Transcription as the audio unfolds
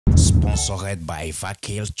Sponsored by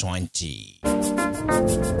Vakil 20.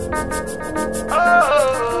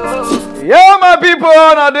 Yeah, my people,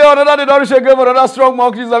 now they don't shake over another strong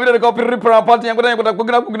monkeys. I mean, the copy ripper and party. I'm going to go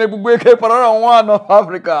Pararan Mock of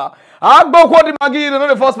Africa. I go quote the Maggie,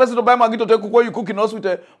 the first person to buy Maggie to take what you cook in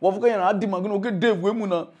hospital. What can I do? Maggie, okay, Dave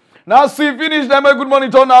Wemuna. Now, see, finish them. Good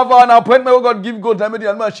morning, turn over and appointment. God give God time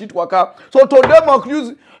and my shit waka. So today, Mock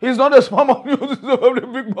news is not a small Mock news, it's the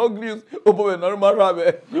big Mock news.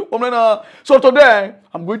 So today,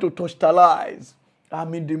 I'm going to touch the lies.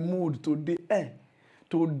 I'm in the mood today.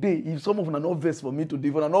 Today, if some of you are not vex for me today,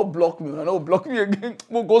 if you are not block me, again,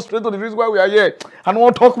 we'll go straight to the reason why we are here. I don't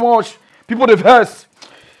want to talk much. People, they vex.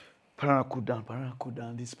 Pararan, cool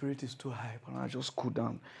down. The spirit is too high. Pararan, just cool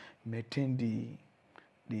down. Maintain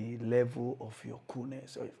the level of your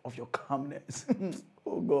coolness, of your calmness.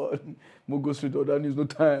 Oh God, we'll go straight to that news. No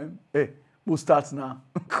time. Hey, we'll start now.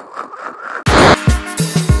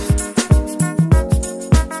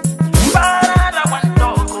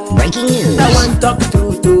 Breaking news. I want talk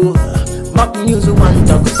true to Mock news. Want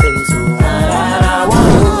talk say so. I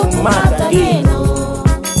want mad again.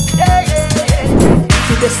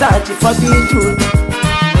 To the search for the truth.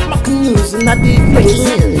 Mock news not the Breaking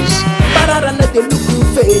news. Pararan not the look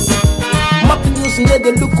face. Mock news not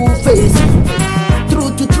the look face.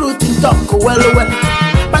 Truth in talk well.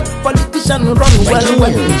 But politicians run well.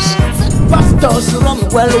 Pastors run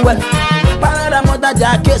well. Pararan mother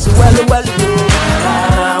jackets well.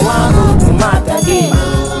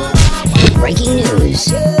 Breaking news.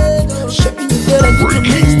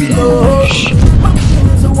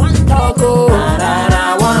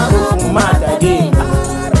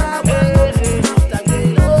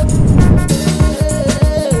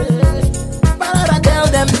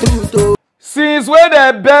 Since when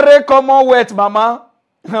they bury Commonwealth, Mama?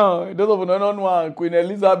 Those of you don't know Queen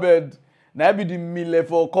Elizabeth. Now be the mill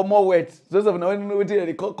for Commonwealth. Those of you don't know what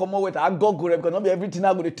they call Commonwealth. I go because not be everything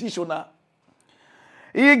I go to teach you now.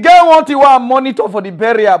 You get what you want monitor for the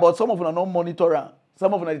burial, but some of them are not monitoring.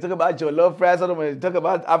 Some of them talk about your love prize. Some of them talk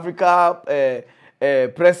about Africa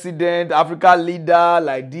president, Africa leader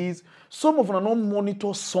like this. Some of them are not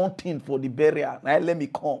monitor something for the burial. Now let me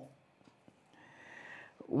come.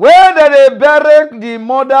 When they bury the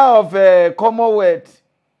mother of Commonwealth,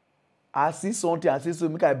 I see something.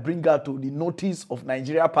 Make I bring her to the notice of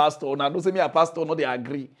Nigeria pastor. Now don't say me a pastor, not they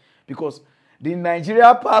agree because. The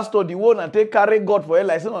Nigeria pastor, the one that take carry God for a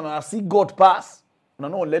license, and I see God pass.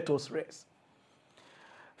 No, let us rest.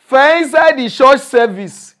 For inside the church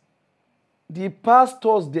service, the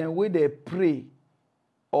pastors, then when they pray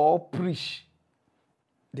or preach,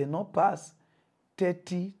 they not pass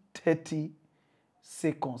 30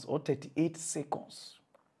 seconds or 38 seconds.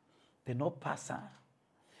 They not pass her.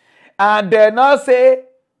 And they not say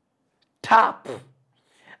tap.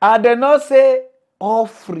 And they not say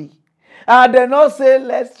offering. And they not say,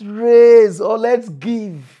 let's raise or let's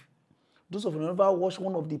give. Those of you who never watched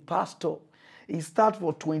one of the pastor, he start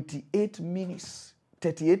for 28 minutes,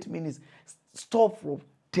 38 minutes, stop for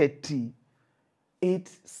 38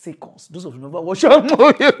 seconds. Those of you who never watched one to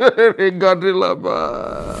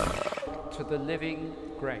the living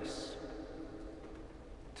grace,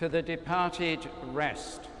 to the departed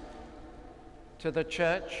rest, to the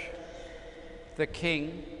church, the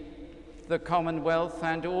king, the Commonwealth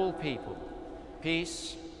and all people,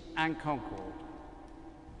 peace and concord.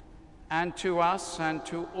 And to us and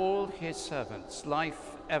to all his servants, life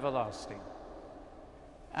everlasting.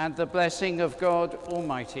 And the blessing of God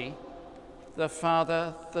Almighty, the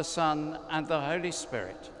Father, the Son, and the Holy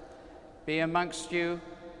Spirit be amongst you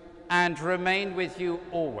and remain with you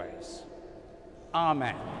always.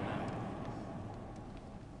 Amen.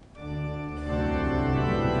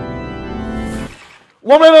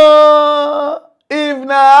 Woman, if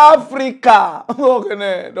na Africa,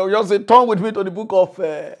 okay, now just say, turn with me to the book of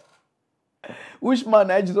which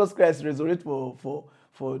man Jesus Christ resurrected for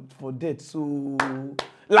death. So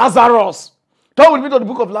Lazarus. Turn with me to the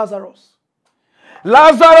book of Lazarus.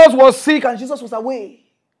 Lazarus was sick and Jesus was away.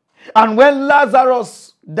 And when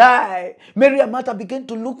Lazarus died, Mary and Martha began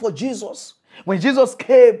to look for Jesus. When Jesus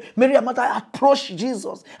came, Mary and Martha approached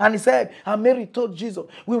Jesus and he said, and Mary told Jesus,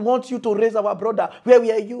 we want you to raise our brother. Where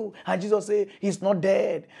were you? And Jesus said, he's not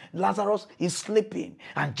dead. Lazarus is sleeping.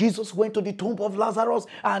 And Jesus went to the tomb of Lazarus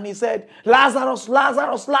and he said, Lazarus,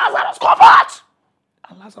 comfort!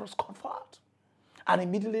 And Lazarus comfort. And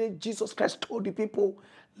immediately Jesus Christ told the people,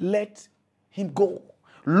 let him go.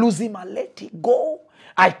 Lose him and let him go.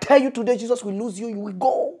 I tell you today, Jesus will lose you, you will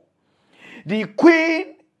go. The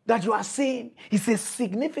queen that you are seeing is a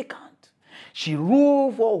significant. She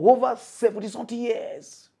ruled for over 70-something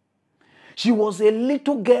years. She was a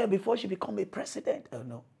little girl before she became a president.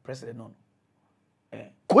 No, president, no.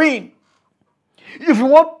 Queen. If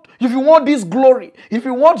you want this glory, if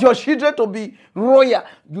you want your children to be royal,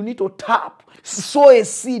 you need to tap, sow a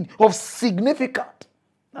seed of significance.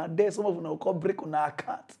 Now there's some of them will call break on our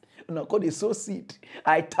account. You call the sow seed.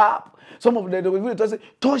 I tap. Some of them will say,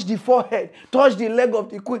 touch the forehead, touch the leg of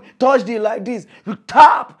the queen, touch the like this. You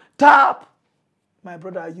tap. My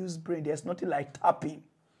brother, I use brain. There's nothing like tapping.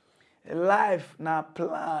 Life na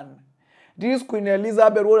plan. This Queen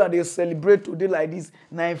Elizabeth, what they celebrate today like this,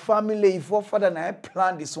 na family, forefather, na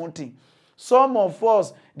plan this one thing. Some of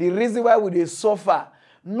us, the reason why we dey suffer,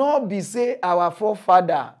 not be say our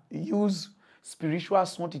forefather use spiritual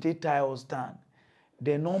something to tie us down.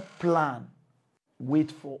 They no plan,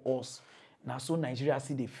 wait for us. Now so Nigeria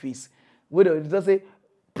see the face. Wait, they just say,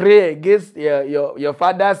 pray against your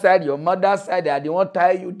father's side, your mother's side, they won't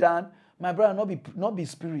tie you down. My brother, not be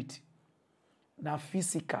spirit. Now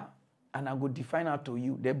physical. And I go define that to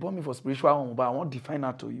you. They born me for spiritual one, but I won't define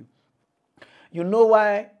that to you. You know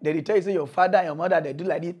why they tell you say your father and your mother, they do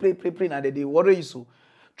like this, pray, and they worry you so.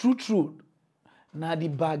 True. Now the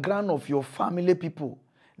background of your family people,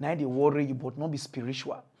 now they worry you, but not be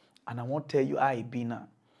spiritual. And I won't tell you how it be now.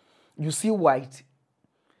 You see white.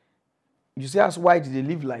 You see as white they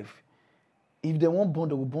live life. If they won't born,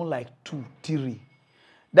 they will born like 2, 3.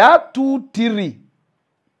 That 2, 3,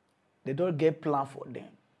 they don't get plan for them.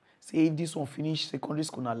 Say if this one finish secondary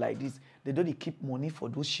school now like this, they don't keep money for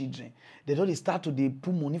those children. They don't start to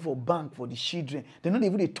put money for bank for the children. They don't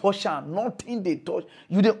even touch them. Nothing they touch.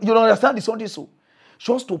 You don't understand this something so.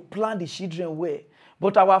 Just to plan the children well.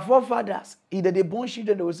 But our forefathers, if they born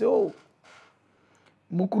children, they will say, oh,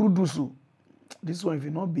 Mukuru Dusu. This one, if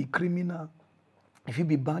you not be criminal, if you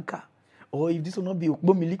be banker, or if this will not be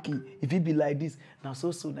Okbomiliki, if you be like this. Now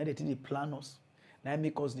so now they think they plan us. Now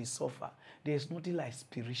make us they suffer. There's nothing like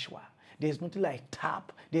spiritual. There's nothing like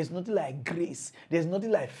tap. There's nothing like grace. There's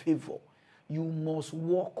nothing like favor. You must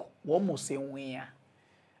walk. What must say where?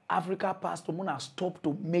 Africa pastor must stop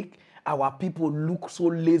to make our people look so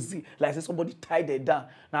lazy. Like say somebody tied them down.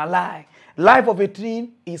 Now lie. Life of a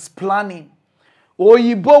teen is planning. Oh,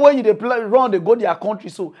 you go when you run, they go to their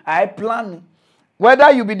country. So I plan.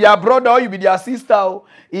 Whether you be their brother or you be their sister,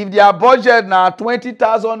 if their budget na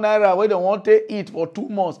 20,000 naira, where they want to eat for 2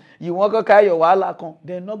 months, you want to carry your wahala,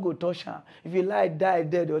 they not go touch her. If you like die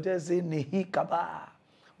there, they'll just say nehi kaba.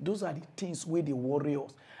 Those are the things where the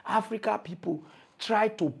warriors, Africa people, try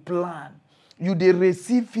to plan. You they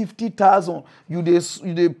receive 50,000, you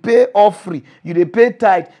they pay offering, you they pay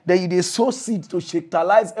tithe, then you they sow seed to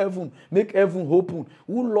shekalize heaven, make heaven open.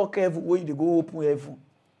 Who lock heaven where they go open heaven?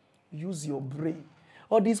 Use your brain.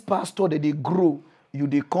 All these pastors that they grow, you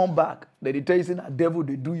they come back. That they tell you say that devil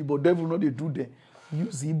they do you, but devil not they do them.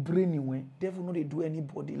 Use your brain anyway. Devil not they do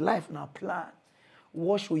anybody. Life now plan.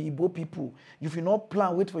 Wash your Igbo people. If you not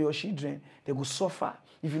plan, wait for your children, they will suffer.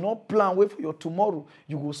 If you not plan, wait for your tomorrow,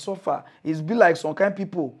 you will suffer. It's be like some kind of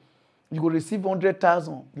people. You will receive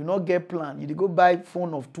 100,000. You not get plan. You go buy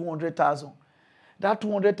phone of 200,000. That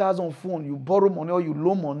 200,000 phone, you borrow money or you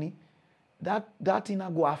loan money. That thing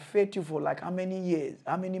go affect you for like how many years,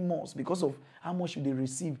 how many months, because of how much you they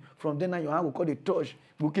receive. From then on, your hand will call the touch.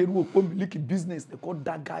 Okay, we will business. They call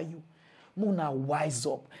that guy you. Muna wise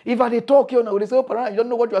up. If I they talk you now, they say, oh, Pararan, you don't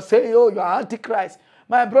know what you are saying. Oh, you are antichrist.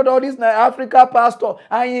 My brother, all this Africa pastor,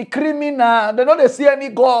 and he criminal. They don't see any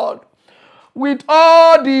God. With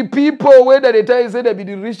all the people where they tell you say they be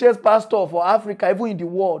the richest pastor for Africa, even in the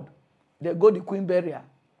world, they go the Queen burial.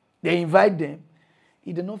 They invite them.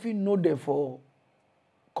 If they nothing know them for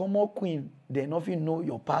common queen, they nothing know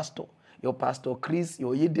your pastor Chris,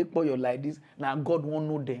 your Yedepo, your like this. Now God won't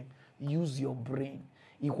know them. Use your brain.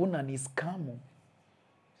 He won't and his camel.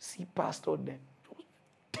 See pastor them.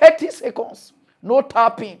 30 seconds. No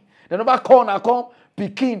tapping. They never come,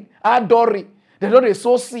 picking, adori. They don't they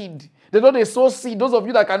sow seed. Those of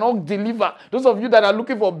you that cannot deliver. Those of you that are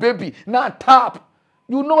looking for baby. Now tap.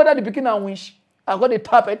 You know whether the picking and wish. I got a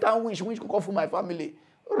tap and wish could come for my family.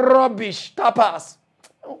 Rubbish, tapas.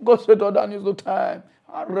 Go straight to that news no time.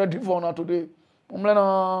 I'm ready for now today.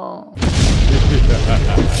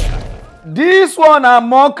 This one are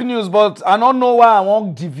mock news, but I don't know why I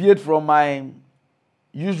won't deviate from my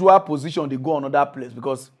usual position. They go another place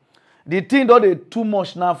because the thing don't they too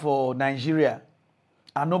much now for Nigeria,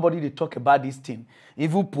 and nobody they talk about this thing.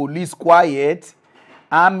 Even police quiet,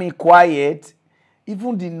 army quiet.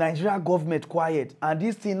 Even the Nigeria government quiet. And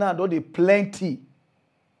this thing now, they plenty.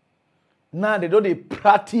 Now they don't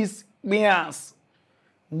practice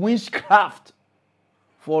witchcraft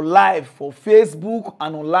for live, for Facebook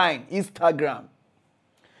and online, Instagram.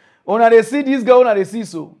 Una they see this girl, una they see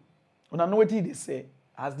so. Una know what they say.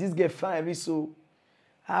 As this girl find every so,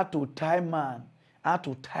 how to tie man, how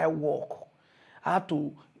to tie work, how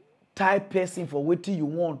to tie person for what you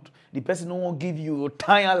want. The person don't want give you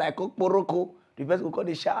tie her like okporoko. The person will call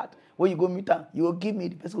the shot. When you go meet her, you will give me.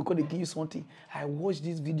 The person will call, they give you something. I watched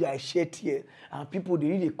this video, I shared here, and people they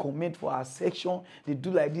really comment for our section. They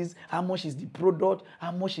do like this. How much is the product?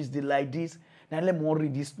 How much is the like this? Now let me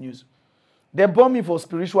read this news. They bought me for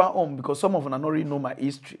spiritual home because some of them not really know my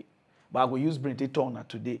history. But I will use brain to turn her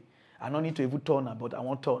today. I don't need to even turn her, but I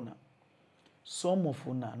want turn her. Some of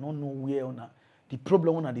them don't know where on her. The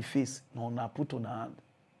problem on the face, no, put on her hand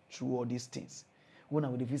through all these things. When I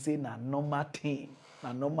would say na normal thing,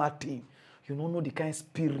 you don't know the kind of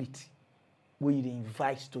spirit where you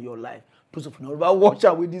invite to your life. Those of you ever watch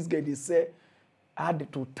out with this guy, they say, add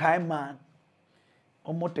to time man.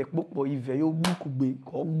 Omo take book boy if you book be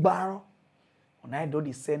ko gbaro. On I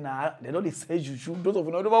don't say na, they don't say juju. Those of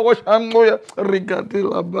you ever watch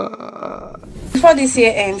Before this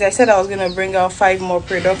year ends, I said I was going to bring out 5 more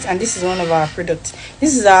products, and this is one of our products.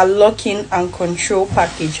 This is our locking and control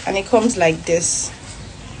package, and it comes like this.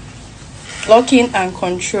 Locking and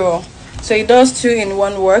control. So it does 2 in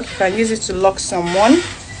 1 work. You can use it to lock someone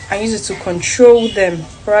and use it to control them.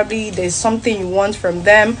 Probably there's something you want from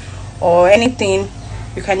them or anything,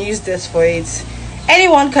 you can use this for it.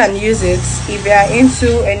 Anyone can use it. If you are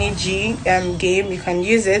into any game, you can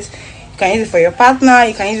use it. You can use it for your partner,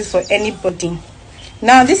 you can use it for anybody.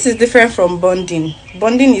 Now this is different from bonding.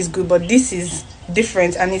 Bonding is good, but this is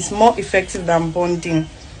different and it's more effective than bonding.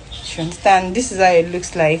 You understand? This is how it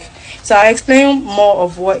looks like. So I'll explain more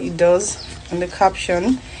of what it does in the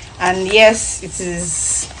caption. And yes, it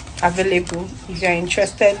is available. If you're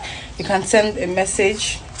interested, you can send a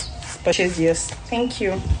message, purchase yours. Thank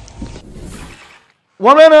you.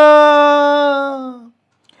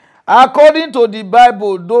 According to the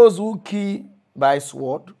Bible, those who kill by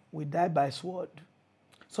sword will die by sword.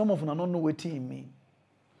 Some of you don't know what it means.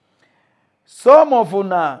 Some of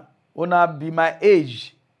you be my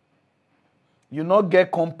age. You not get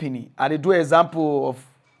company. I do example of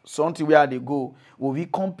something where they go. Will be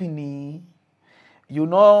company. You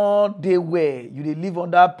know they where you they live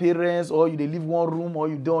under parents, or you they live one room, or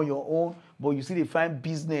you do on your own. But you see they find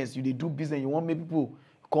business. You they do business. You want make people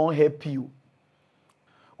come help you.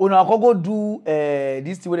 Una go do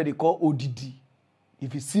this thing where they call ODD.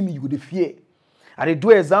 If you see me, you go to fear. And they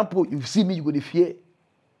do example. If you see me, you go to fear.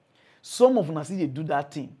 Some of us see they do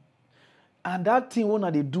that thing. And that thing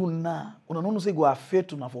when they do now, una no say go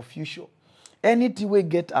affect una for future. Anything we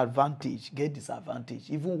get advantage, get disadvantage.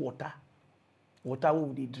 Even water. Water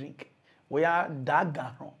we they drink. Where that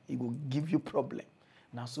garon, it will give you problem.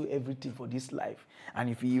 Now so everything for this life. And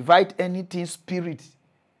if you invite anything spirit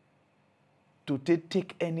to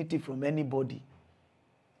take anything from anybody,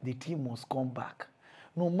 the thing must come back.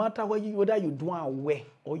 No matter whether you do away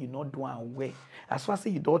or you not do away. As far as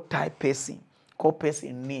you don't type person, call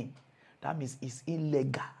person name, that means it's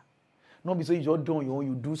illegal. Not because you just do on your own,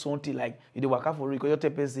 you do something like you work out for it, because you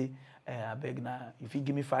tell person, I beg now, if you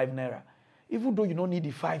give me 5 naira. Even though you don't need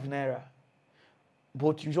the 5 naira,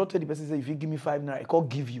 but you just tell the person, say, if you give me 5 naira, I can't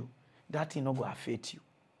give you. That thing not going to affect you.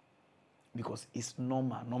 Because it's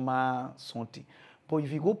normal something. But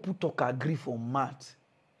if you go put talk agree for math,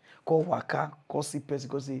 call waka, call see person,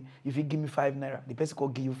 call say, if you give me 5 naira, the person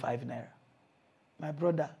can give you 5 naira. My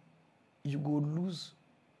brother, you go lose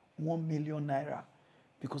 1 million naira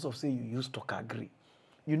because of say you use talk agree.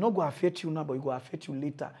 You not go affect you now, but you go affect you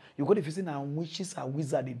later. You go to visit now witches and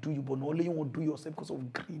wizards they do you, but not only you won't do yourself because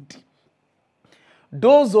of greed.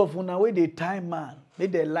 Those of una way they time man,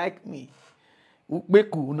 they like me.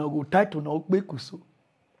 Ukbeku, una go tight una ukbeku so.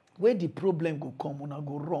 Where the problem go come, una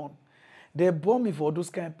go run. They bomb me for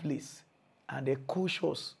those kind of place, and they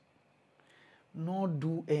cautious. Not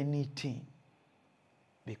do anything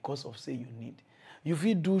because of say you need. You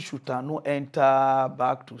feel do shooter, no enter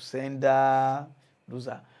back to sender. Those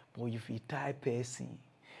are, but if you type person,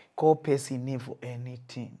 call person name for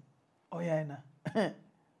anything. Oh yeah, nah.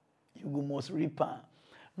 You go must repent.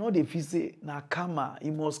 Not if you say na karma,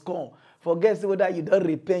 he must come. Forget whether you don't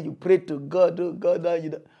repent, you pray to God, oh God,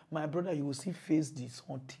 you don't. My brother, you will see face this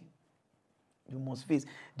hunting. You must face.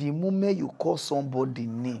 The moment you call somebody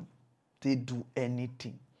name, they do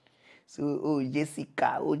anything. So, oh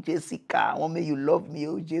Jessica, one may you love me,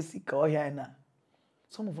 oh Jessica, oh yeah, nah.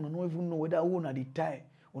 Some of them don't even know whether who na the time,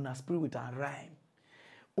 una spirit with a rhyme.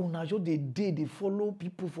 Una just they follow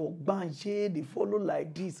people for banjé, they follow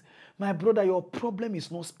like this. My brother, your problem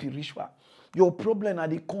is not spiritual. Your problem at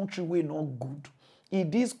the country way not good. If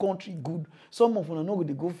this country good, some of them know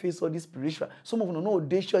they go face all this spiritual. Some of them know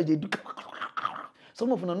they church they do.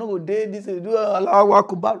 Some of them know they this they do Allahu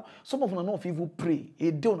Akbar. Some of them know if you pray,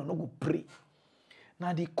 they don't know go pray.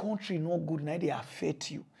 Now the country no good, now they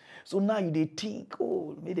affect you. So now you they think,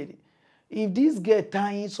 oh, maybe if this girl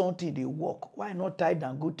tying something they work, why not tie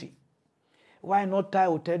Dangote? Why not tie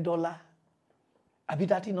Hotel Dollar? I be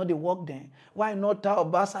that not they work then. Why not tie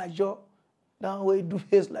Obasanjo? Now we do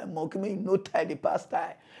face like Mokime, you no tie the past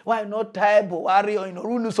tie. Why not tie Buhari or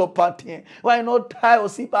Runu Sopati? Why not tie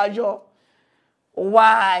Osibajo?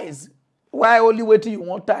 Why only waiting you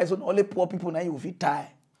want ties on only poor people now you fit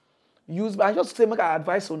tie? Use I just say make an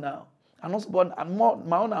advice on now. And also but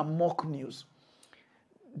my own mock news.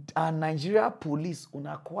 And Nigeria police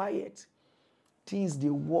una quiet. Things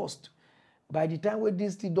the worst. By the time when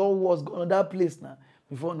this thing don't was gone that place now.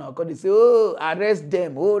 Before now, because they say, oh, arrest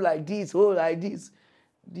them, oh, like this, oh, like this.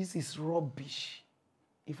 This is rubbish.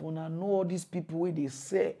 If you know all these people where they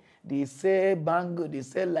say bango, they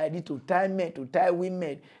say like this to tie men, to tie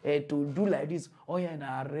women, to do like this. Oh, yeah, and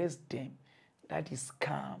arrest them. That is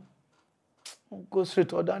scam. Go straight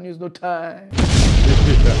to other news, no time.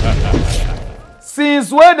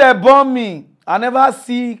 Since when they bomb me, I never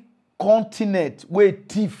see continent where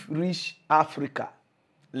thief reach Africa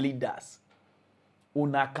leaders.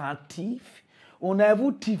 Una can thief. Una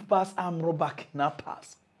ever thief pass arm robber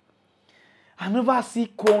kidnappers. I never see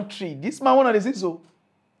country. This man one of the see so.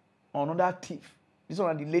 Another thief. This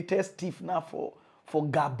one is the latest thief now for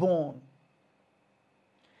Gabon.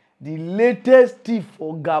 The latest thief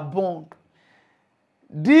for Gabon.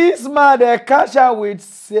 This man they catch her with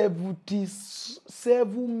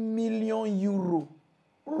 77 million euro.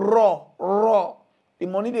 Raw. The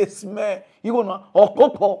money they smell. You gonna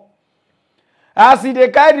okoko. As they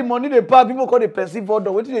carry the money, they pay people call the perceive odor.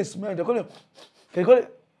 What do they smell? They call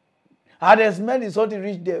it. And the smell is something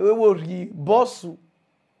reach there. We will boss you.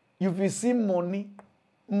 If you see money.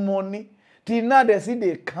 Till now they see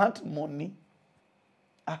they count money.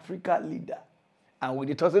 Africa leader. And with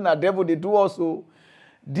the tossing the devil, they do also.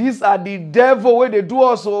 These are the devil where they do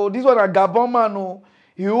also. This one a Gabon man. Oh.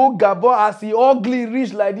 He old Gabon as he ugly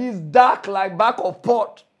rich like this, dark like back of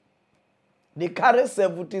pot. They carry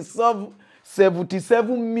 77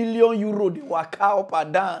 million euro. They work up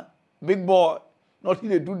and down. Big boy. Nothing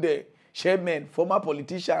they do there. Chairman, former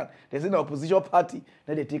politician. There's an opposition party.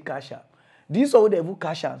 Then they take cash out. This one they have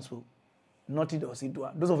cash out. So nothing does he do.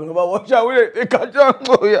 Those of you never watch out. They cash out.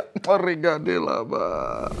 Oh yeah. Regardez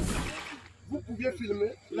là-bas. Vous pouviez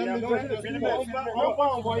filmer. On va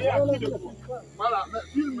envoyer à qui de coup. Voilà, mais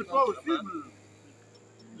filme-toi aussi.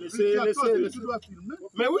 Laissez. Tu dois filmer.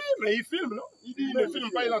 Mais oui, mais il filme, non? Il dit il ne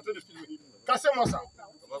filme pas, il est en train de filmer. Cassez-moi ça.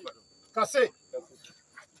 Cassez.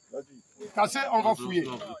 Cassez, on va fouiller.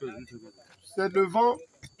 C'est devant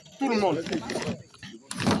tout le monde.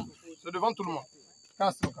 C'est devant tout le monde.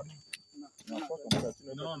 Casse le camion.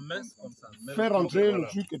 Non, mince comme ça. Fais rentrer le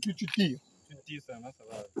truc et puis tu tires. Ça va.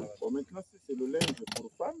 Bon, maintenant, si c'est le linge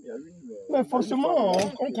pour femmes, il y a une. Mais forcément,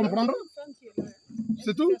 on comprendra.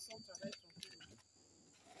 C'est tout.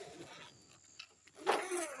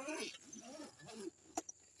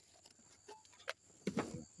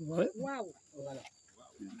 Ouais. Wow. Voilà.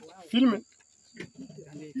 Filmez.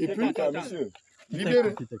 Et puis, monsieur,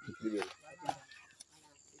 libérez.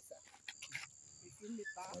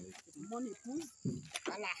 Mon épouse,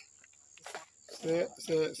 voilà. C'est.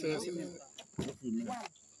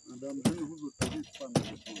 Madame, je ne vous autorise pas à me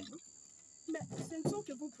reprendre. Mais ce ne sont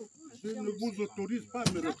que vos propos. Je ne vous autorise pas à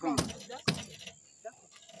me reprendre.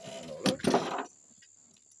 D'accord.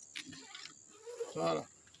 Voilà.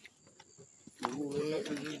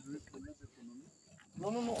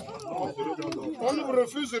 Non. On ne vous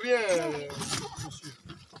refuse rien, monsieur.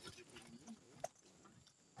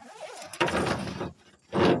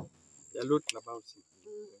 Il y a l'autre là-bas aussi.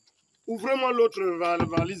 Ouvrez-moi l'autre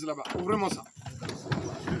valise là-bas. Ouvrez-moi ça.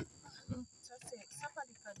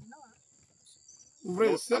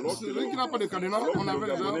 Ouvrez. Celui qui n'a pas de cadenas, on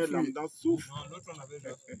avait déjà fouillé. Non, l'autre on avait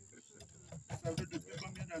déjà fouillé. Vous savez depuis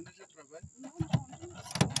combien d'années je travaille?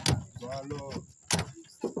 Alors.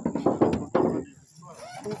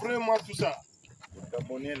 Ouvrez-moi tout ça.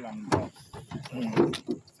 Gabonais lambda.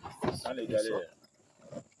 Dans les galères.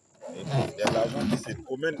 Il y a l'argent qui se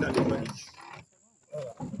promène dans les valises.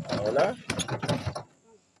 Voilà.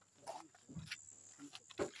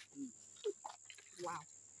 Wow.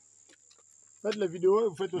 Faites les vidéos et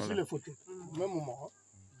vous faites aussi les photos. Au même moment. Hein.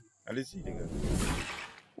 Allez-y, les gars.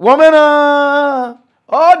 Woman,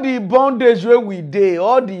 all the bondage where we dey,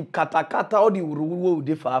 all the katakata, all the uruwu we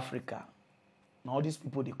dey for Africa. Now all these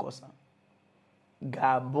people they cause am.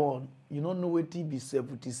 Gabon, You don't know what he be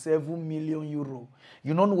 77 million euro.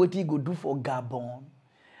 You don't know what he go do for Gabon.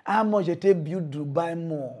 How much it build Dubai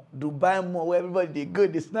Mall? Dubai Mall where everybody they go,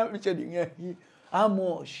 they snap picture. How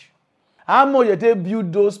much? How much it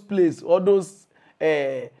build those places, all those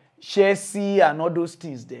Chelsea and all those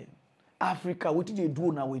things there? Africa, what did they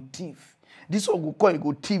do now with thief? This one go call,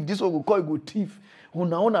 go thief. This one go call, go thief.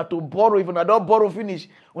 Una to borrow, even I don't borrow finish.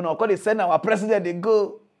 Una call, they send our president, they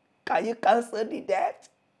go. Can you cancel the debt?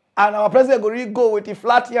 And our president go really go with the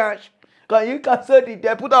flat yash. Can you cancel the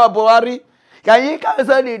debt? Put our Buhari. Can you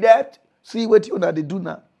cancel the debt? See what you they do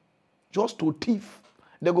now. Just to thief.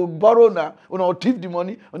 They go borrow now. Una thief the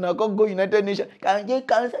money. Una go United Nations. Can you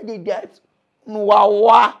cancel the debt?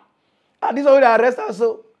 Wow. And this is how they arrest us.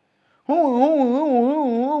 So.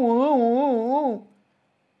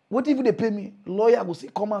 What if they pay me? Lawyer go say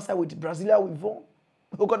come outside with Brazilian with Von.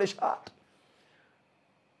 Who got a shot?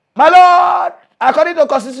 My Lord, according to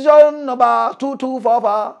Constitution number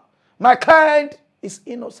 2244, my client is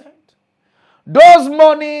innocent. Those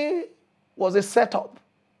money was a setup.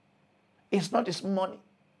 It's not his money.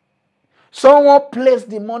 Someone placed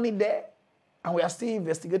the money there, and we are still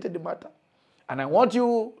investigating the matter. And I want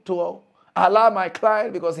you to allow my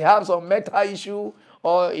client, because he has some mental issue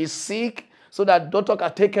or is sick, so that doctor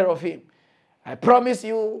can take care of him. I promise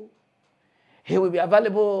you, he will be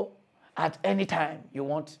available at any time you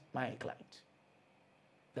want my client.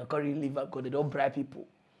 They can't really live because they don't bribe people.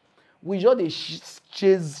 We just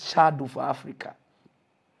chase shadow for Africa.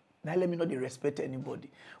 Now let me know they respect anybody.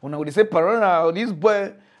 When I say Pararan, this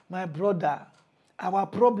boy, my brother, our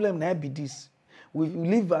problem now be this. We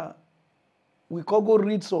live, we can go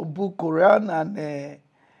read some book, Quran and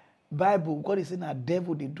Bible. We got to say na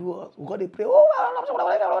devil they do us. We got to pray.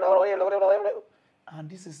 And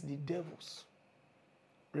this is the devils.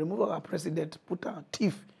 Remove our president, put our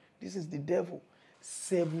thief. This is the devil.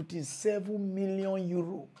 77 million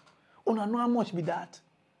euro. Una know how much be that?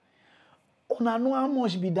 Una know how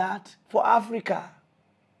much be that for Africa?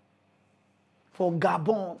 For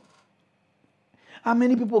Gabon. How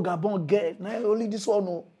many people Gabon get? Now only this one.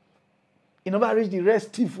 No. He never reach the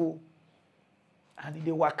rest thief. And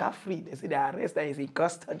they work free. They say they arrest and is in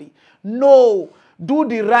custody. No. Do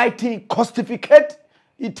the right thing. Justificate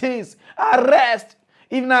it is. Arrest.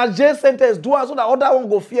 If na jail sentence, do it so that other one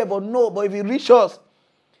go fear. But no. But if it reach us,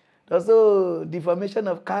 that's a defamation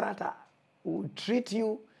of character. We will treat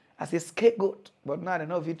you as a scapegoat. But now they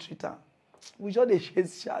know if you treat them. We just a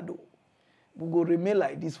chase shadow. We go remain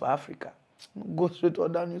like this for Africa. Go straight or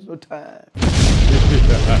down, use no time.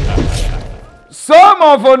 Some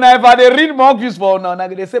of you, if they read more news for now,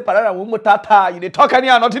 they say, Pararan, we must tata. They talk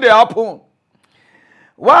anyhow, nothing they happen.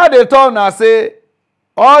 Why they talk now say,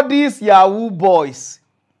 all these Yahoo boys,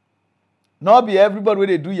 not be everybody when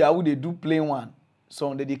they do Yahoo, they do plain one.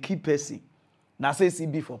 So they keep person. Now say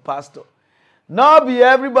CB for pastor. Not be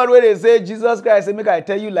everybody when they say Jesus Christ, say, make I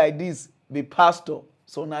tell you like this, be pastor.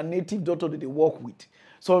 So now native daughter that they work with.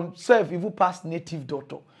 Some self even pass native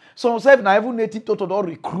daughter. Some self now even native daughter don't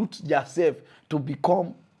recruit themselves to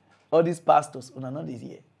become all these pastors. On another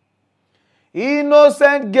year.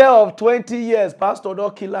 Innocent girl of 20 years, pastor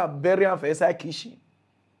don't kill her, bury her for inside kitchen.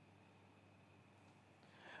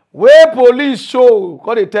 Where police show,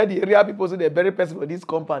 because they tell the area people say they bury person for this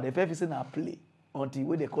compound, they first say na play until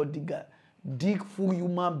when they call digger, dig full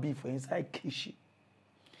human being for inside kitchen.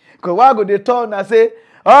 Because why go they turn and say,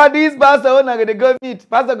 oh, these pastors when they go meet,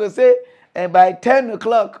 pastor go say, and by 10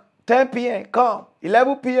 o'clock, 10 p.m. come,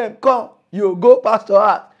 11 p.m. come, you go pastor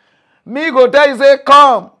house. Me go tell you say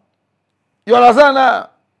come. You understand now?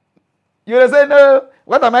 You say no.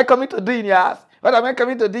 What am I coming to do in your house? What am I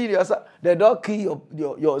coming to do in your house? They don't kill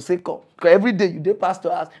your second. Because every day you do pastor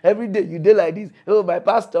house. Every day you do like this. Oh, my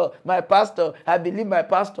pastor, I believe my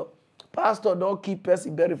pastor. Pastor don't keep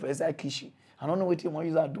person buried for inside kitchen. I don't know what you want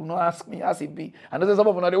to use. Do not ask me, ask it be. And there's some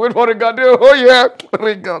of them they wait for Regardez. Oh yeah,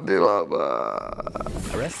 Regardez.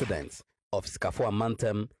 Residents of Skafua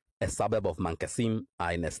Mantem, a suburb of Mankasim,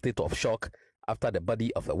 are in a state of shock after the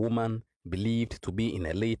body of a woman believed to be in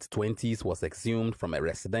her late 20s was exhumed from a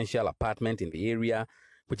residential apartment in the area,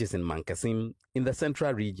 which is in Mankasim, in the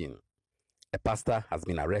central region. A pastor has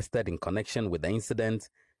been arrested in connection with the incident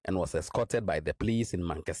and was escorted by the police in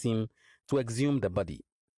Mankasim to exhume the body.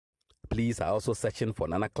 Police are also searching for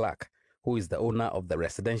Nana Clark, who is the owner of the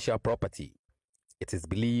residential property. It is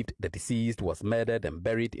believed the deceased was murdered and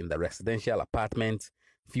buried in the residential apartment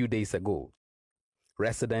few days ago.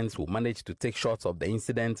 Residents who managed to take shots of the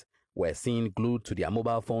incident were seen glued to their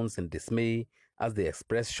mobile phones in dismay as they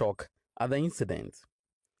expressed shock at the incident.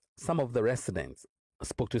 Some of the residents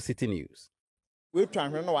spoke to City News. we try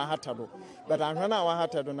no wa hatado but ahwe na wa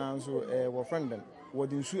hatado na nso wo friend dem wo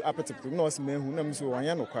the nsu appetite no was mehu na mso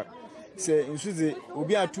wanya no kwa se nsu ze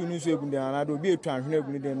obi atu nsu egunde na do obi etu ahwe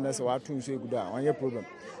egunde dem na se wa atu nsu egudo a wanya problem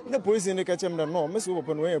the police ne ka chem da no mso wo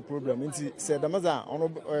pon wanya problem nti se da maza ono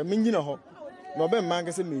menyina ho no be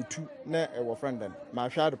man se metu na wo friend dem ma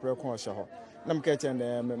hwa de pre kon hye ho na mka chem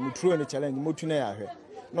da metro ne challenge motu na ya hwe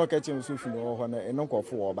no ka chem so funu ho na eno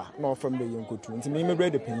nkofo wo ba na ofam de yenkotu nti me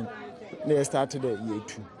brede pin na started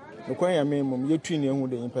yetu no kwan ya me mum yetu ne hu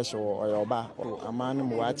de impeshe wo oyoba amane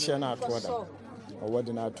mo wa chia na ato da o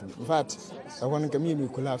wodi na atu in fact I want to me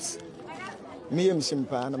collapse me yem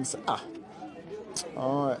simpa na say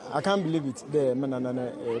oh I can't believe it there me na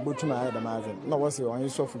botuma ya da mazen na wo say on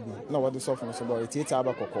sofu bi na wo de sofu no so boy tieta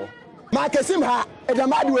abakoko ma kesim ha e da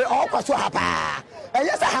madu we o kwaso ha pa e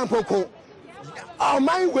yesa hampoko o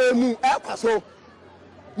man we mu e kwaso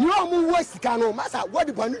ni o mu wo sika no masa wo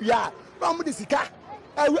de banu ya o mu de sika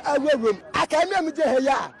awe room aka me am je he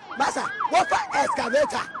ya masa wo fa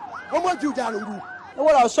excavator o mo ju ja no ngu no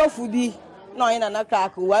wo sofu bi na onye na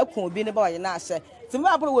crack wa kun obi ne ba onye na ase timi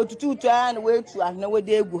apro wo tutu a na we tu ahna we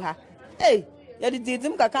de egu ha eh ya di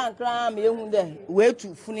tim ka kan kra me ehun de we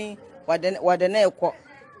tu funi wade na ekọ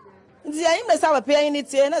nti ayi me sa ba pe ayi ni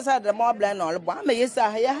tie na sa de mo bla na olbo ama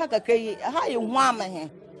yesa ya ha kakai ha ye hu ama he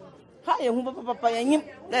ha ye hu papa ya nyim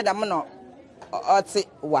le da mo no oti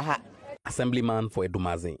wa ha. Assemblyman for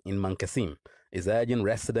Edumazi in Mankesim is urging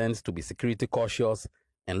residents to be security cautious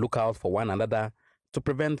and look out for one another to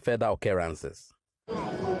prevent further occurrences.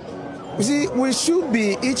 You see, we should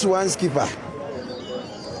be each one's keeper.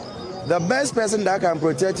 The best person that can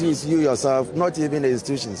protect you is you yourself, not even the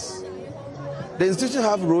institutions. The institutions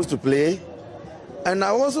have roles to play, and I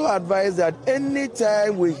also advise that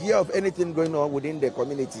anytime we hear of anything going on within the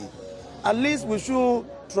community, at least we should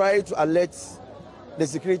try to alert the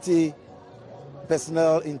security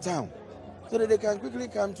personnel in town so that they can quickly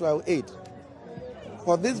come to our aid.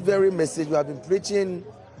 For this very message we have been preaching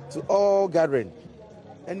to all gathering.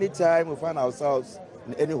 Anytime we find ourselves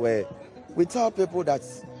in anywhere, we tell people that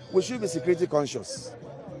we should be security conscious.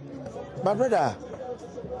 My brother,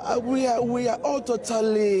 we are all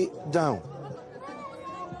totally down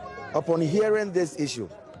upon hearing this issue.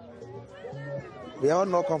 We are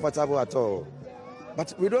not comfortable at all.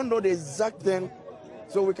 But we don't know the exact thing,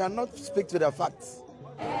 so we cannot speak to the facts.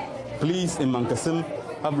 Police in Mankesim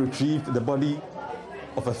have retrieved the body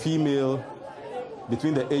of a female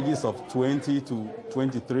between the ages of 20 to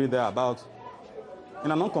 23 thereabout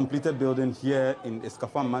in an uncompleted building here in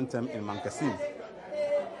Iskafam Mantem in Mankesim.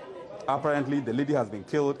 Apparently, the lady has been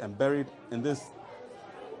killed and buried in this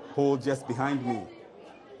hole just behind me.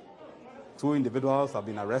 2 individuals have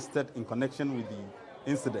been arrested in connection with the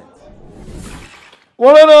incident.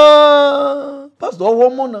 Pastor,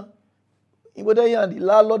 one more. Whether you are the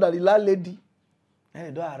landlord or the landlady, and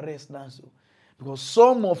they don't arrest now. So, because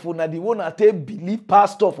some of you the one that they believe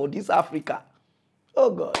pastor for this Africa. Oh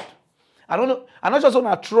God, I don't know. I'm not just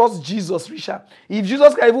gonna trust Jesus, Richard. If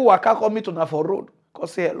Jesus can even walk out me to na for road,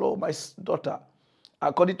 cause say hello, my daughter.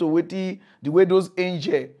 According to the way those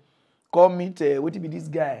angels come meet, what be this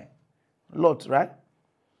guy, Lot, right?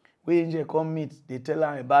 When angel come meet, they tell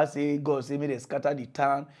him about say God say me they scatter the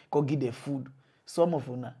town, go give the food. Some of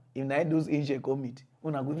una, if na those angels come meet,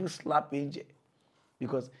 una go to slap angel.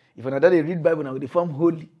 Because if another they read Bible, now they form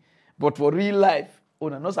holy. But for real life,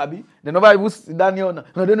 una no sabi, they never even sit down here.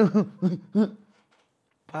 No, they know.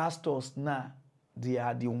 Pastors now, they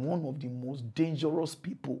are the one of the most dangerous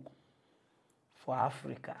people for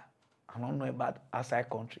Africa. I don't know about outside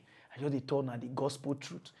country. I just told now the gospel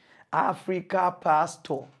truth. Africa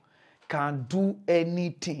pastor can do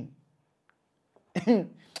anything. I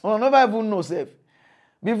never even know self.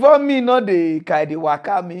 Before me, not the kaide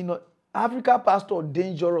waka me not Africa pastor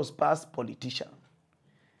dangerous past politician.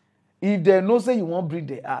 If they know say you won't bring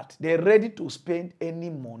the art, they're ready to spend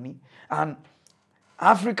any money. And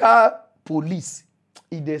Africa police,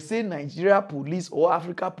 if they say Nigeria police or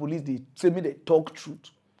Africa police, they say me they talk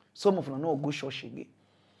truth. Some of them not go church again.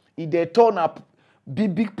 If they turn up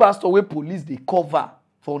big pastor where police they cover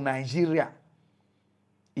for Nigeria,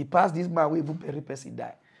 he passed this man where even very person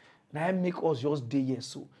die. Now make us just day here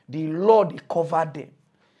so. The Lord they cover them.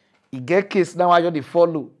 He get case now I just they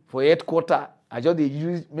follow for headquarter. I just they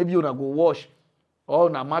use maybe you na go wash. Or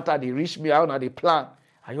no matter they reach me out na they plan.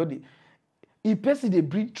 I just they if person they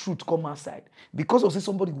bring truth come outside because of say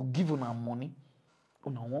somebody will give una money,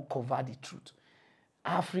 una won't cover the truth.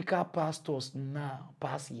 Africa pastors now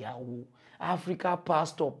pass Yahoo. Africa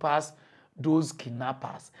pastor pass those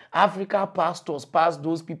kidnappers. Africa pastors pass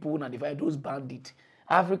those people who divide those bandits.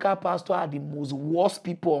 Africa pastors are the most worst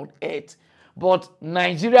people on earth. But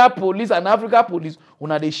Nigeria police and Africa police,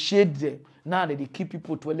 when they shade them, now they keep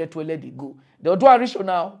people toilet, they go. They'll do a ratio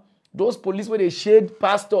now. Those police where they shade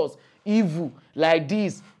pastors, evil, like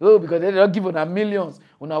this. Oh, because they don't give them millions.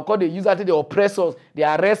 When I call they use that the oppressors, they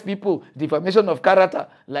arrest people, defamation of character,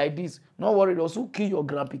 like this. No worry, those who kill your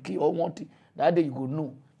grandpa or want it. That day you go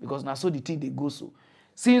know. Because now so the thing they go so.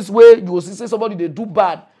 Since where you will see somebody they do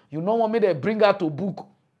bad, you know what made they bring out to book.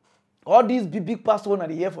 All these big pastors that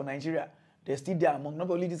they here for Nigeria, they still there among. Not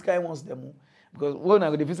only this guy wants them. Because when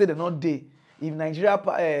I go, say they're not there. If Nigeria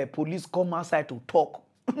police come outside to talk,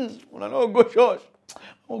 when I don't go church,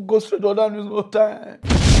 I'll go straight on down, no time.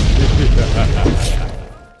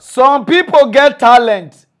 Some people get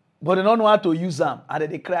talent, but they don't know how to use them. And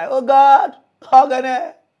they cry, oh God, how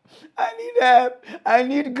can I need help, I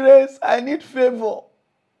need grace, I need favor.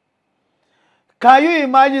 Can you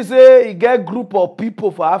imagine, say, you get a group of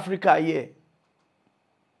people for Africa here,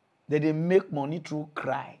 that they make money through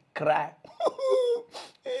cry. Cry.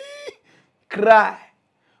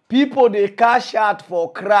 People, they cash out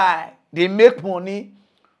for cry. They make money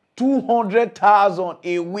 200,000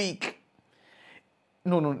 a week.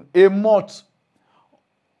 No, a month.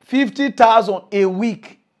 50,000 a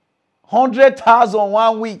week. 100,000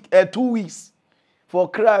 1 week, 2 weeks for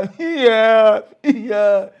cry.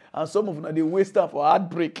 Yeah. And some of them, they waste time for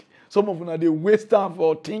heartbreak. Some of them, they waste time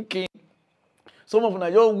for thinking. Some of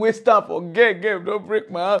them, just waste time for get, don't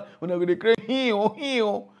break my heart. When I go to cry,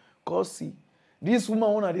 heal. Cause see, this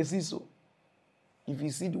woman wanna they see so. If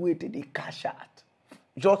you see the way they cash out,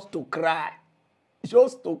 just to cry.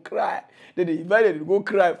 Then they invited to go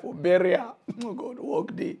cry for burial. Oh God,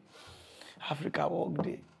 work day. Africa work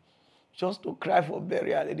day. Just to cry for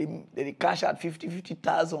burial. They cash out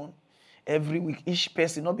 50,000 every week. Each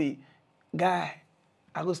person, not be guy.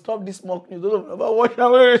 I go stop this mock news. Don't know about what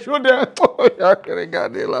I'm going to show them.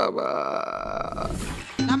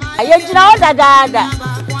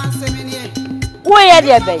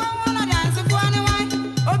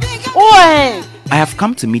 I have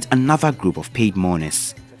come to meet another group of paid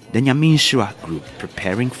mourners, the Nyaminsura group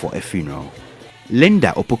preparing for a funeral.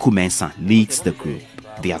 Linda Opoku-Mensah leads the group.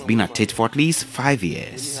 They have been at it for at least 5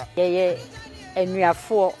 years.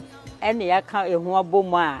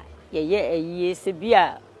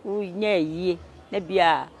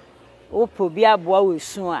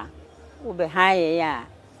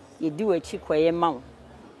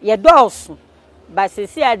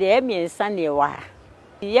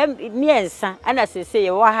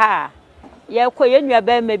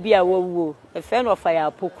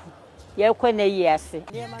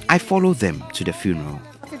 I follow them to the funeral.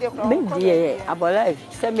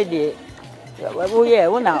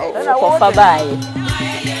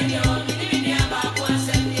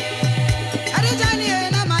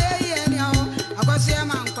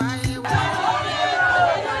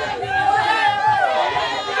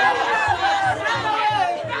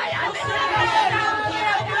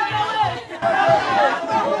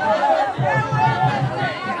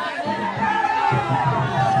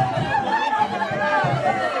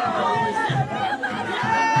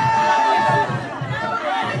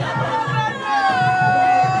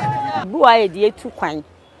 Why dear two quine?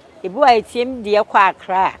 A boy team dear quack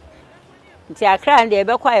crack. Until I cry and they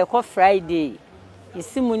be quiet Friday. The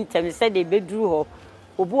Simon Tem said they bedrew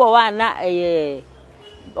her. Obuana a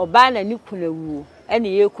Obana Nukunu,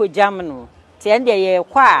 any Yoko Jamano. Tend ye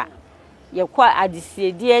qua. Ye qua at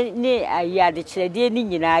the dear near a yard the chile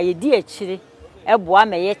nina, ye dear chile, a boy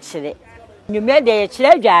may yet chile. You made a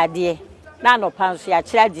chile, dear. None of pounds ya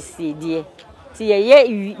child this dear.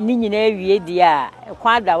 Ye Nina dear, a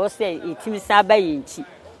quadra was say it Tim Sabayinchi.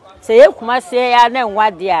 Say you must say I know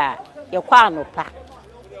what dear, your quano pa.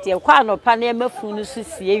 Your quano panema funus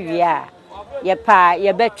see ya. Your pa,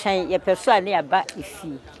 your bed chain, your person near back if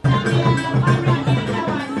you.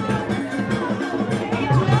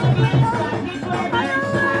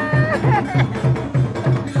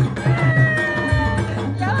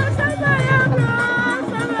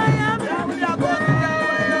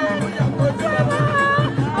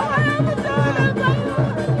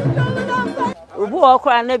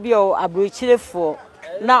 Nebio abruchire for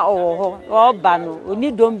na or bano,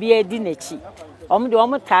 only don't be a dinechi. The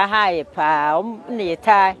omata high pa, ne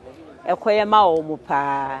tie, a quayama or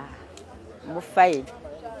mupa. Mufay.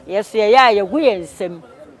 Yes, ya, we and some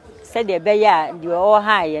said the bear, you are all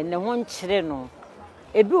high and the one chireno.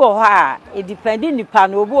 A boo ha, a depending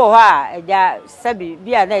upon Obo ha, a sabi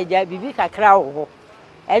be a naja, bibica crow,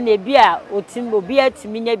 and a beer, or timbo beer to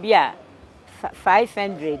me beer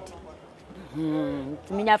 500.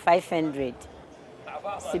 Mina 500.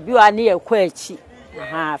 Sibu ani ekwachi.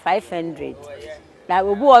 500. Na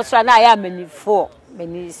obu osra na ya many 4,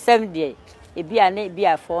 many 70. Ebi ane ebi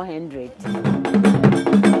a 400.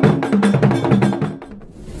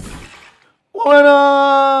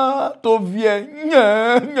 Wana to vie.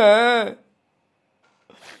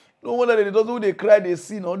 No wonder they don't they cry, they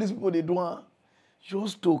see all these people they do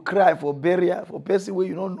just to cry for burial for person where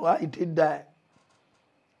you don't know how it did die.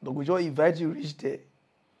 They go just invite you reach there.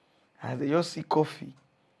 And they just see coffee.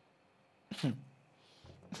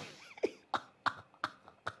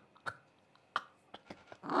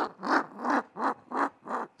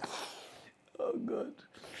 Oh God.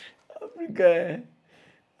 Africa.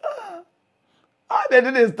 How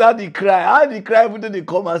they start to cry? How they cry when they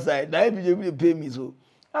come outside? Now if you pay me so.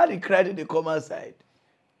 How they cry when they come outside?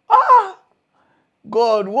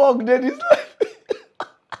 God, walk there this life.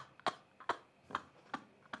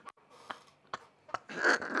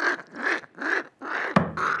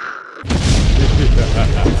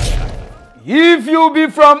 If you be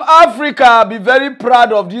from Africa, be very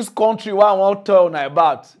proud of this country what I want to tell you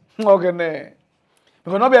about. Okay,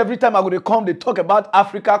 because not every time I go to come, they talk about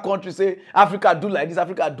Africa country, say Africa do like this,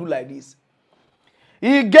 Africa do like this.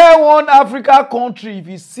 You get one Africa country, if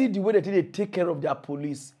you see the way they take care of their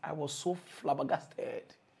police, I was so flabbergasted.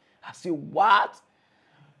 I say, what?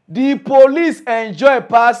 The police enjoy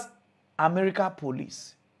past American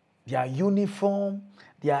police. Their uniform,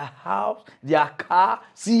 their house, their car,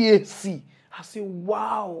 CAC. I say,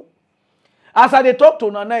 wow. As I talk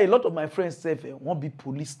to Nana, a lot of my friends say, won't be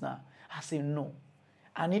police now. I say, no.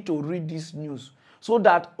 I need to read this news so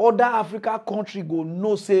that other Africa country go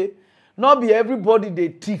know, say, not be everybody they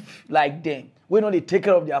thief like them. We know they take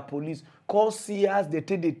care of their police. Cause CS, they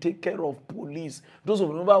take care of police. Those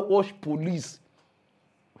who never watch police.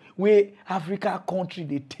 Where Africa country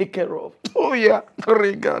they take care of. Oh yeah.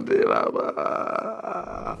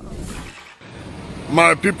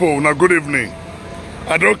 My people, now good evening.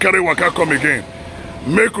 I don't carry waka come again.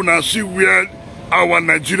 Make una see where our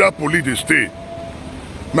Nigeria police they stay.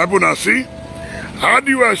 My people now see. How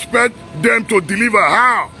do you expect them to deliver?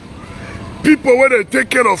 How? People where they take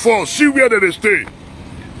care of us, see where they stay.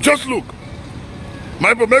 Just look.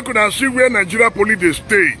 My people, make una see where Nigeria police they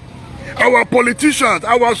stay. Our politicians,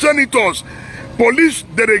 our senators, police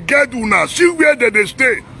that they get una, see where they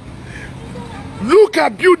stay. Look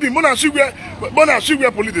at building, mona see where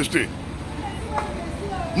police they stay.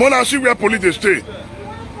 Mona see where police they stay.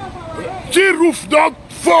 See roof dog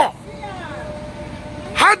 4.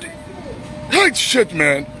 Hey shit,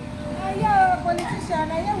 man.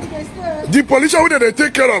 The politician where they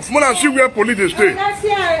take care of, mona see where police they stay. My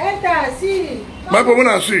people,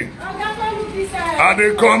 mona see. And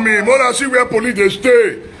they come in, mona see where police they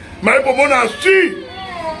stay. My people, mona see.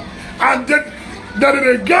 And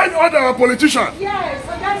they guide all our politicians. Yes,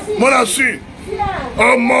 mona see.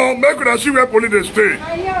 Make una see where police they stay.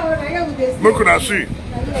 Make una see.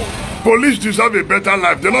 Police deserve a better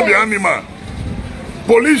life. They not be animal.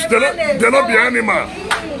 Police, they not be animal.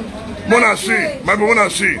 Mona see. My people, mona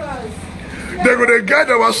see. They go guide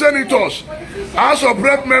our senators, House of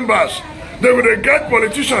Rep members. They go guide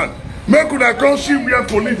politicians. Make una come see where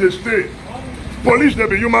police they stay. Police, they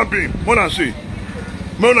be human being. Mona see.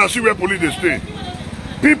 Mona see where police they stay.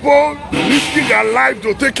 People risking their life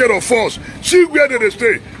to take care of us. See where they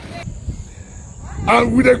stay.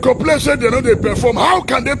 And with a complaint say they know they perform. How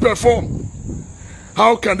can they perform?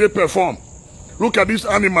 How can they perform? Look at this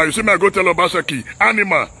animal. You see me, I go tell Obaseki,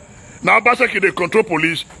 animal. Now Obaseki, they control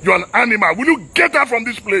police. You're an animal. Will you get out from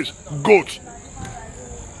this place? Goat.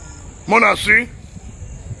 Mona see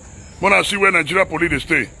where Nigeria police they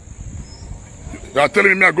stay. They are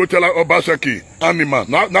telling me I go tell Obaseki, animal.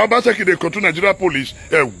 Now Obaseki, they control Nigeria police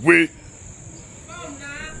away.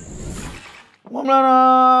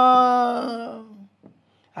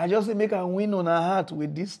 I just make a win on her heart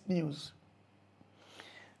with this news.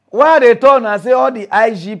 Why they turn and say all the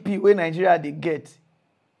IGP where Nigeria they get,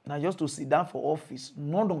 now just to sit down for office,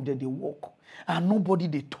 none of them they work, and nobody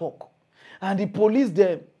they talk. And the police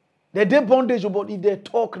them, they bondage, but if they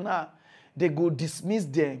talk now, they go dismiss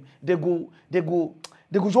them. They go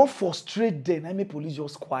just frustrate them. I mean, police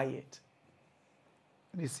just quiet.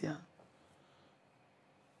 Listen.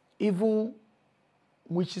 Even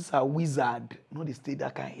witches are wizard, not they stay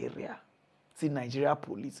that kind of area. See Nigeria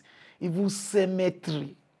police. Even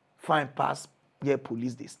cemetery, find pass where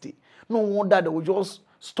police they stay. No wonder they will just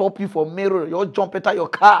stop you for mirror. You jump into your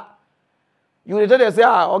car. You will tell them, say,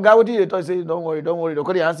 okay, what did they say? Don't worry.